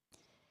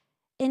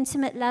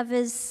 Intimate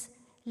lovers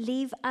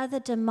leave other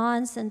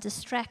demands and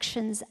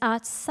distractions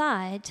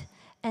outside,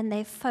 and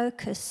they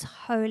focus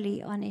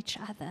wholly on each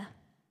other.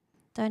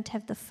 Don't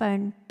have the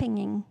phone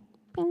pinging,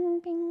 ping,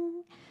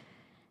 ping.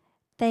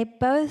 They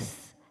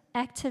both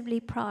actively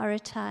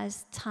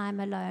prioritize time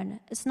alone.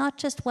 It's not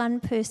just one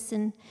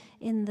person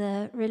in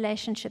the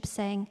relationship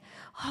saying,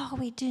 oh,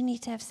 we do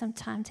need to have some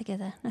time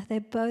together. No, they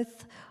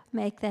both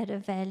make that a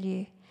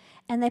value.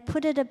 And they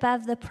put it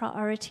above the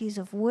priorities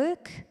of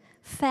work,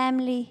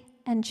 family,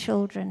 and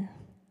children.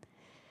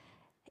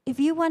 If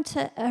you want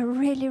a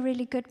really,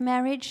 really good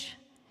marriage,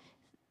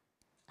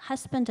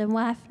 husband and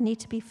wife need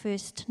to be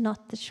first,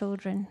 not the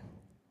children.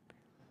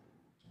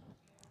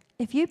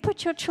 If you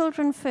put your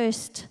children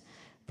first,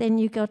 then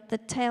you got the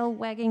tail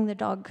wagging the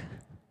dog.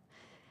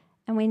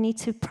 And we need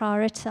to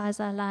prioritize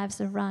our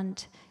lives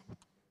around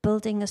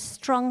building a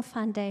strong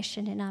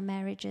foundation in our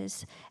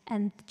marriages,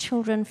 and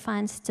children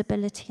find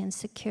stability and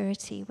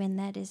security when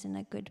that is in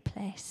a good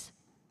place.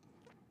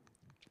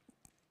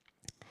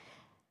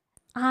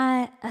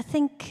 I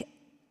think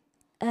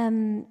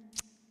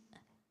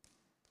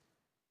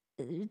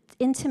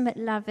intimate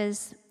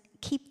lovers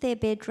keep their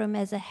bedroom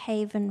as a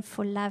haven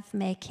for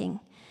lovemaking.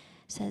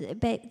 So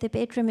the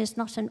bedroom is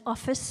not an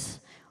office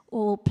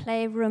or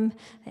playroom.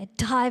 They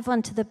dive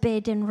onto the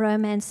bed in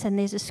romance and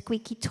there's a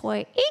squeaky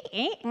toy.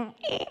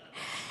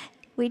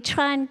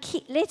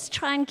 Let's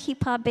try and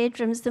keep our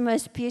bedrooms the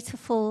most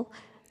beautiful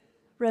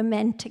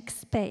romantic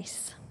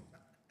space.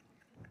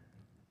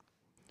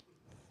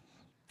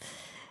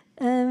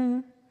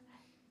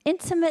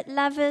 Intimate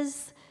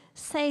lovers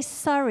say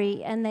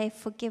sorry and they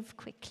forgive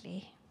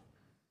quickly.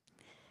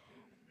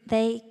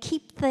 They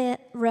keep the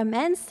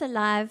romance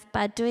alive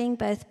by doing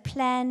both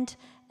planned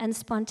and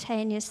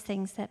spontaneous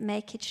things that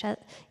make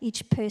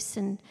each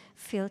person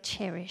feel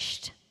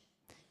cherished.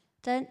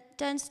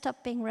 Don't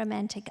stop being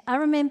romantic. I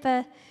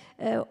remember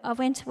I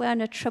went away on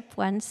a trip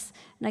once,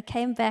 and I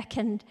came back,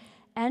 and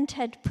Ant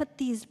had put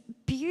these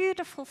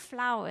beautiful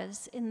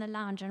flowers in the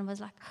lounge, and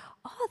was like,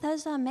 "Oh,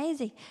 those are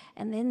amazing!"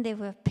 And then there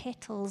were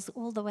petals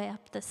all the way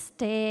up the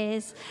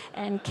stairs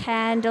and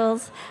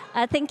candles.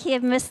 I think he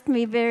had missed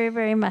me very,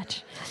 very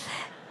much.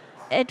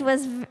 It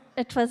was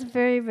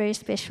very, very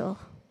special.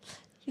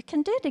 You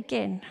can do it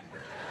again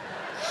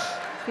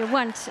if you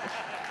want to.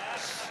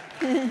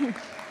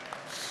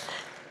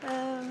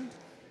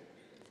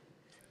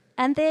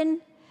 And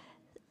then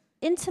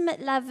intimate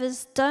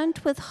lovers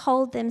don't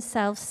withhold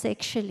themselves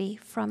sexually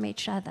from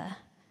each other.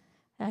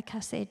 Like I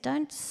said,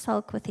 don't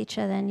sulk with each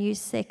other and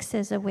use sex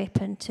as a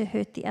weapon to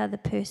hurt the other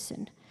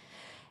person.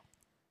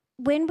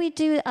 When we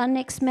do our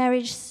next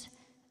marriage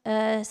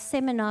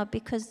seminar,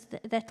 because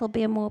that'll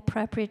be a more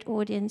appropriate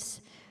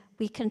audience,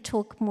 we can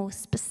talk more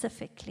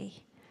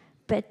specifically.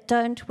 But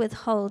don't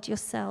withhold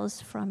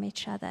yourselves from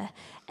each other.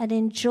 And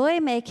enjoy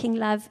making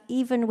love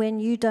even when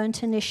you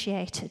don't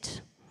initiate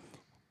it.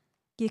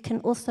 You can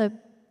also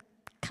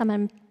come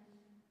and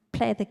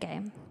play the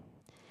game.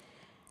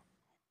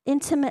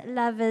 Intimate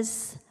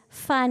lovers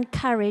find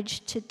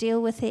courage to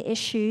deal with their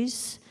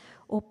issues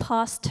or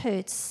past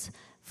hurts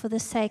for the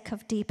sake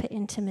of deeper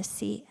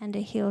intimacy and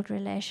a healed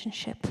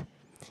relationship.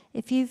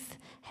 If you've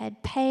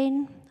had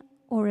pain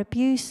or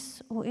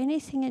abuse or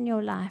anything in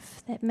your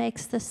life that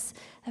makes this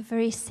a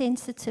very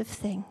sensitive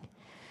thing,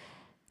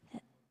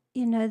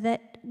 you know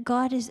that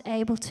God is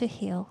able to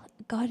heal,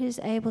 God is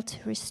able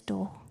to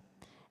restore,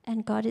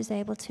 and God is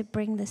able to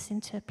bring this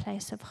into a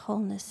place of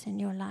wholeness in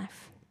your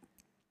life.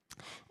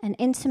 And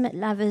intimate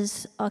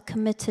lovers are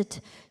committed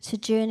to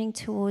journeying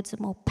towards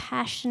a more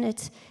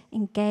passionate,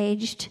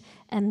 engaged,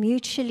 and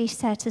mutually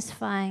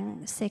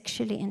satisfying,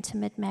 sexually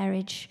intimate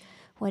marriage,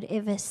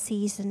 whatever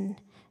season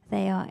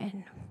they are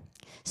in.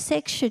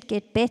 Sex should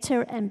get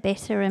better and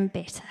better and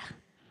better.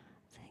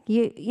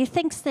 You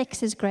think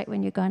sex is great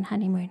when you go on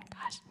honeymoon,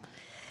 guys,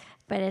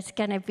 but it's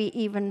going to be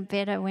even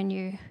better when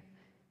you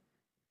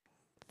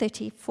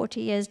 30,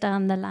 40 years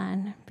down the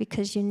line,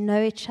 because you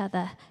know each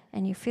other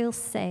and you feel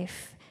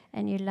safe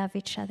and you love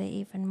each other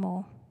even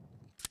more.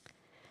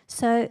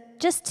 So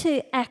just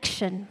to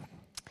action,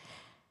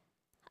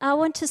 I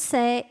want to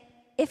say,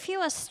 if you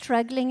are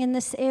struggling in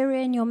this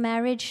area in your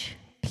marriage,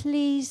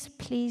 please,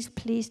 please,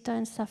 please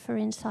don't suffer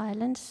in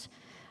silence.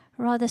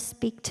 Rather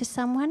speak to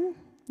someone.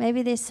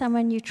 Maybe there's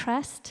someone you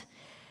trust.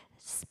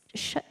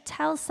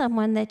 Tell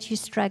someone that you're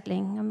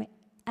struggling.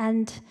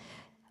 And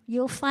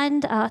you'll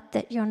find out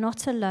that you're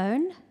not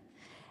alone.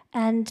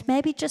 And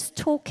maybe just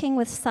talking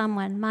with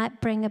someone might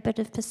bring a bit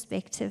of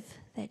perspective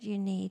that you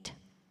need.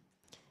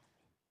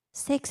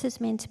 Sex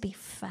is meant to be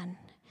fun.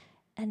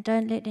 And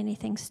don't let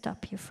anything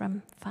stop you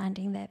from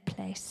finding that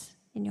place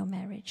in your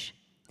marriage.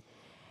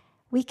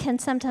 We can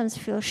sometimes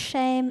feel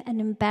shame and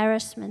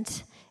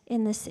embarrassment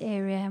in this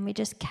area, and we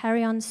just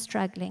carry on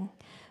struggling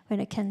when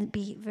it can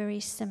be very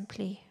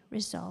simply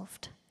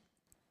resolved.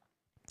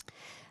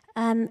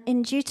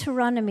 In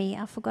Deuteronomy,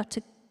 I forgot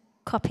to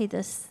copy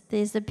this,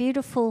 there's a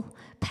beautiful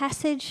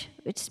passage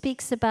which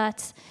speaks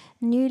about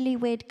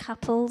newlywed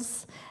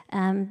couples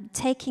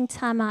taking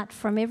time out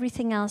from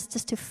everything else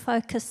just to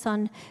focus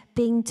on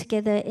being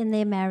together in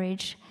their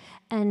marriage.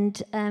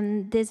 And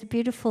there's a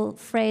beautiful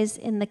phrase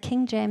in the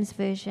King James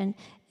Version,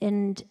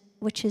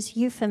 which is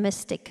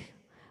euphemistic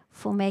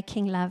for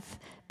making love,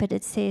 but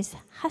it says,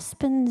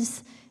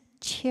 "Husbands,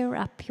 cheer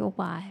up your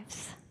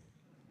wives."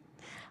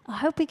 I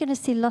hope we're going to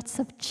see lots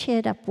of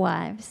cheered up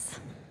wives.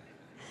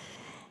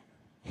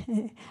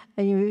 And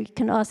you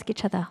can ask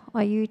each other,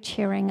 are you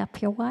cheering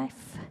up your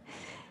wife?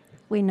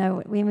 We know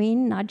what we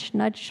mean, nudge,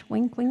 nudge,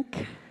 wink,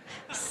 wink,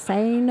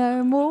 say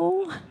no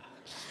more.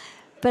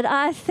 But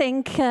I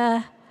think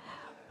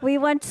we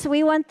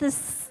want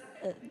this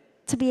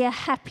to be a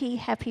happy,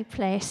 happy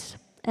place.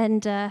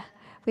 And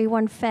we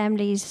want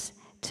families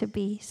to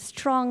be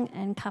strong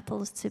and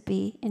couples to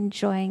be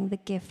enjoying the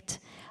gift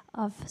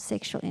of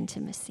sexual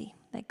intimacy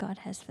that God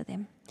has for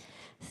them.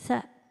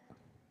 So,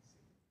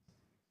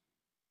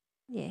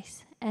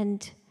 yes,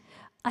 and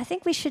I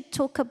think we should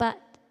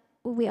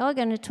we are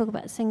going to talk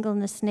about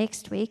singleness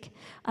next week.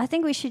 I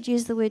think we should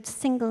use the word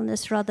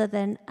singleness rather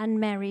than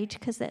unmarried,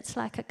 because that's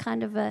like a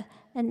kind of a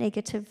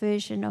negative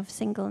version of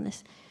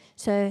singleness.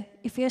 So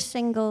if you're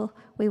single,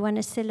 we want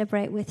to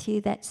celebrate with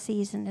you that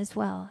season as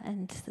well,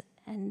 and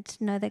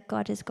know that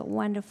God has got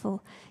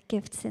wonderful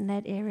gifts in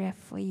that area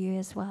for you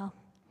as well.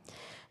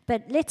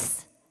 But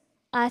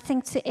I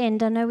think to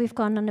end, I know we've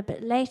gone on a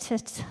bit later,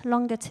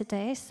 longer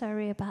today,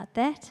 sorry about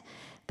that,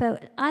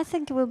 but I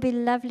think it will be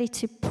lovely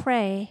to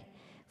pray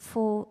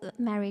for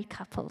married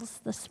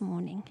couples this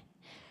morning.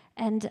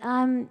 And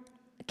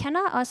can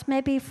I ask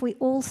maybe if we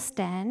all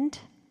stand?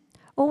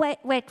 Oh, wait.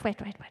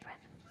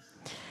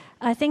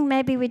 I think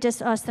maybe we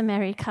just ask the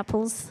married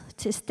couples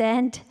to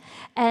stand.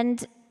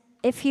 And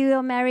if you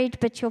are married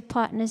but your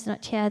partner's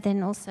not here,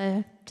 then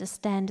also just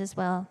stand as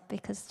well,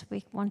 because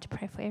we want to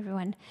pray for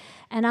everyone.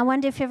 And I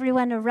wonder if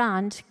everyone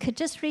around could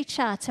just reach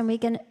out, and we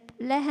can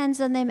lay hands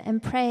on them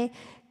and pray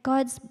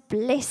God's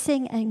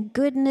blessing and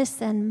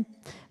goodness and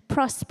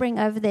prospering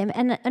over them.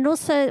 And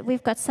also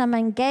we've got some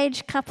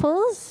engaged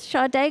couples.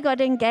 Sade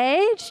got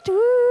engaged.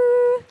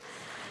 Woo!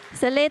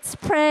 So let's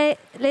pray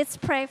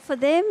for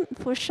them,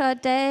 for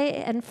Sade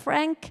and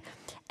Frank.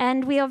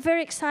 And we are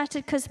very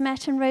excited because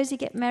Matt and Rosie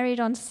get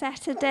married on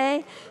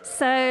Saturday.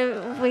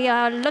 So we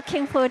are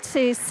looking forward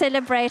to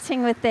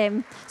celebrating with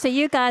them. So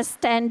you guys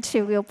stand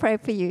too. We'll pray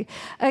for you.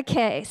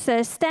 Okay,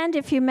 so stand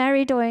if you're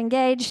married or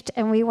engaged,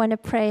 and we want to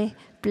pray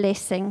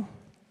blessing.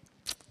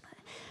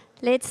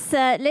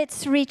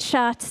 Let's reach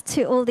out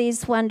to all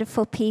these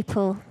wonderful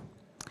people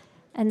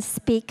and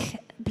speak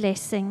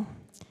blessing.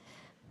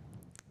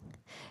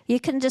 You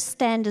can just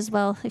stand as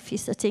well if you're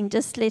sitting.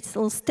 Just let's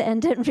all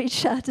stand and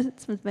reach out.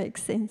 It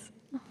makes sense.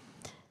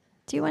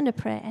 Do you want to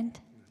pray, Anne?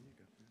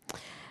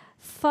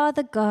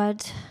 Father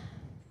God,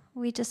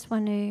 we just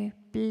want to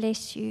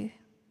bless you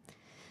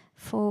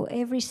for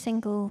every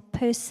single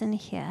person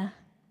here.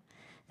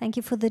 Thank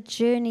you for the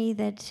journey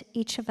that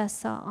each of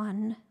us are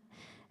on,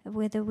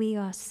 whether we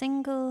are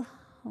single,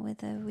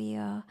 whether we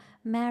are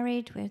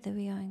married, whether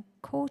we are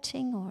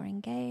courting or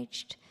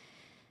engaged.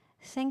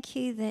 Thank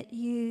you that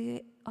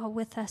you are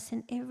with us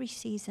in every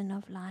season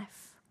of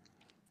life.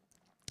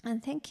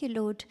 And thank you,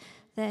 Lord,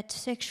 that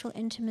sexual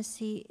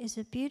intimacy is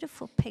a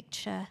beautiful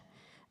picture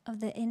of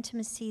the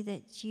intimacy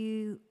that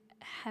you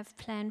have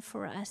planned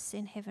for us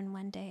in heaven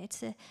one day.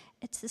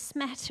 It's a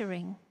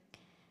smattering.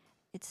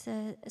 It's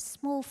a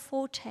small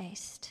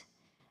foretaste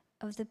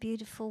of the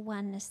beautiful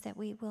oneness that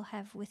we will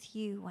have with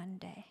you one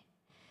day.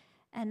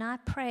 And I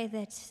pray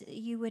that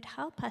you would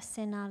help us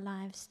in our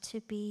lives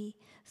to be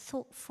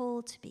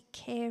thoughtful, to be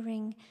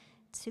caring,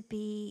 to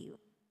be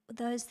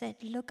those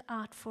that look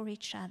out for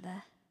each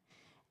other.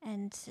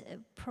 And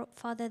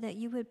Father, that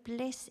you would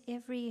bless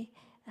every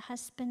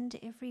husband,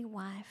 every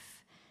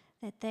wife,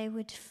 that they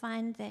would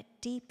find that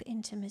deep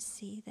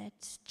intimacy,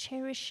 that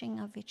cherishing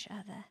of each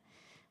other,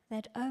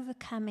 that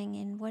overcoming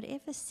in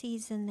whatever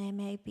season they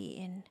may be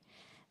in,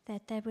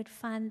 that they would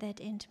find that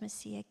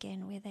intimacy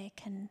again where they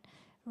can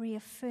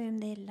reaffirm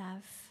their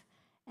love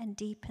and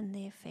deepen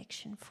their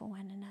affection for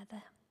one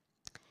another.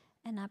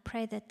 And I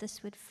pray that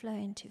this would flow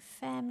into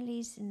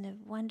families in a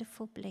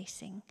wonderful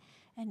blessing,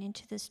 and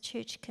into this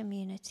church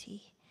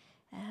community,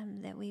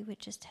 that we would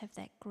just have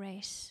that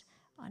grace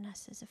on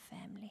us as a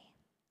family.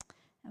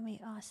 And we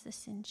ask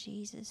this in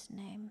Jesus'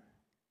 name.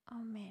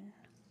 Amen.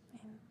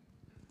 Amen.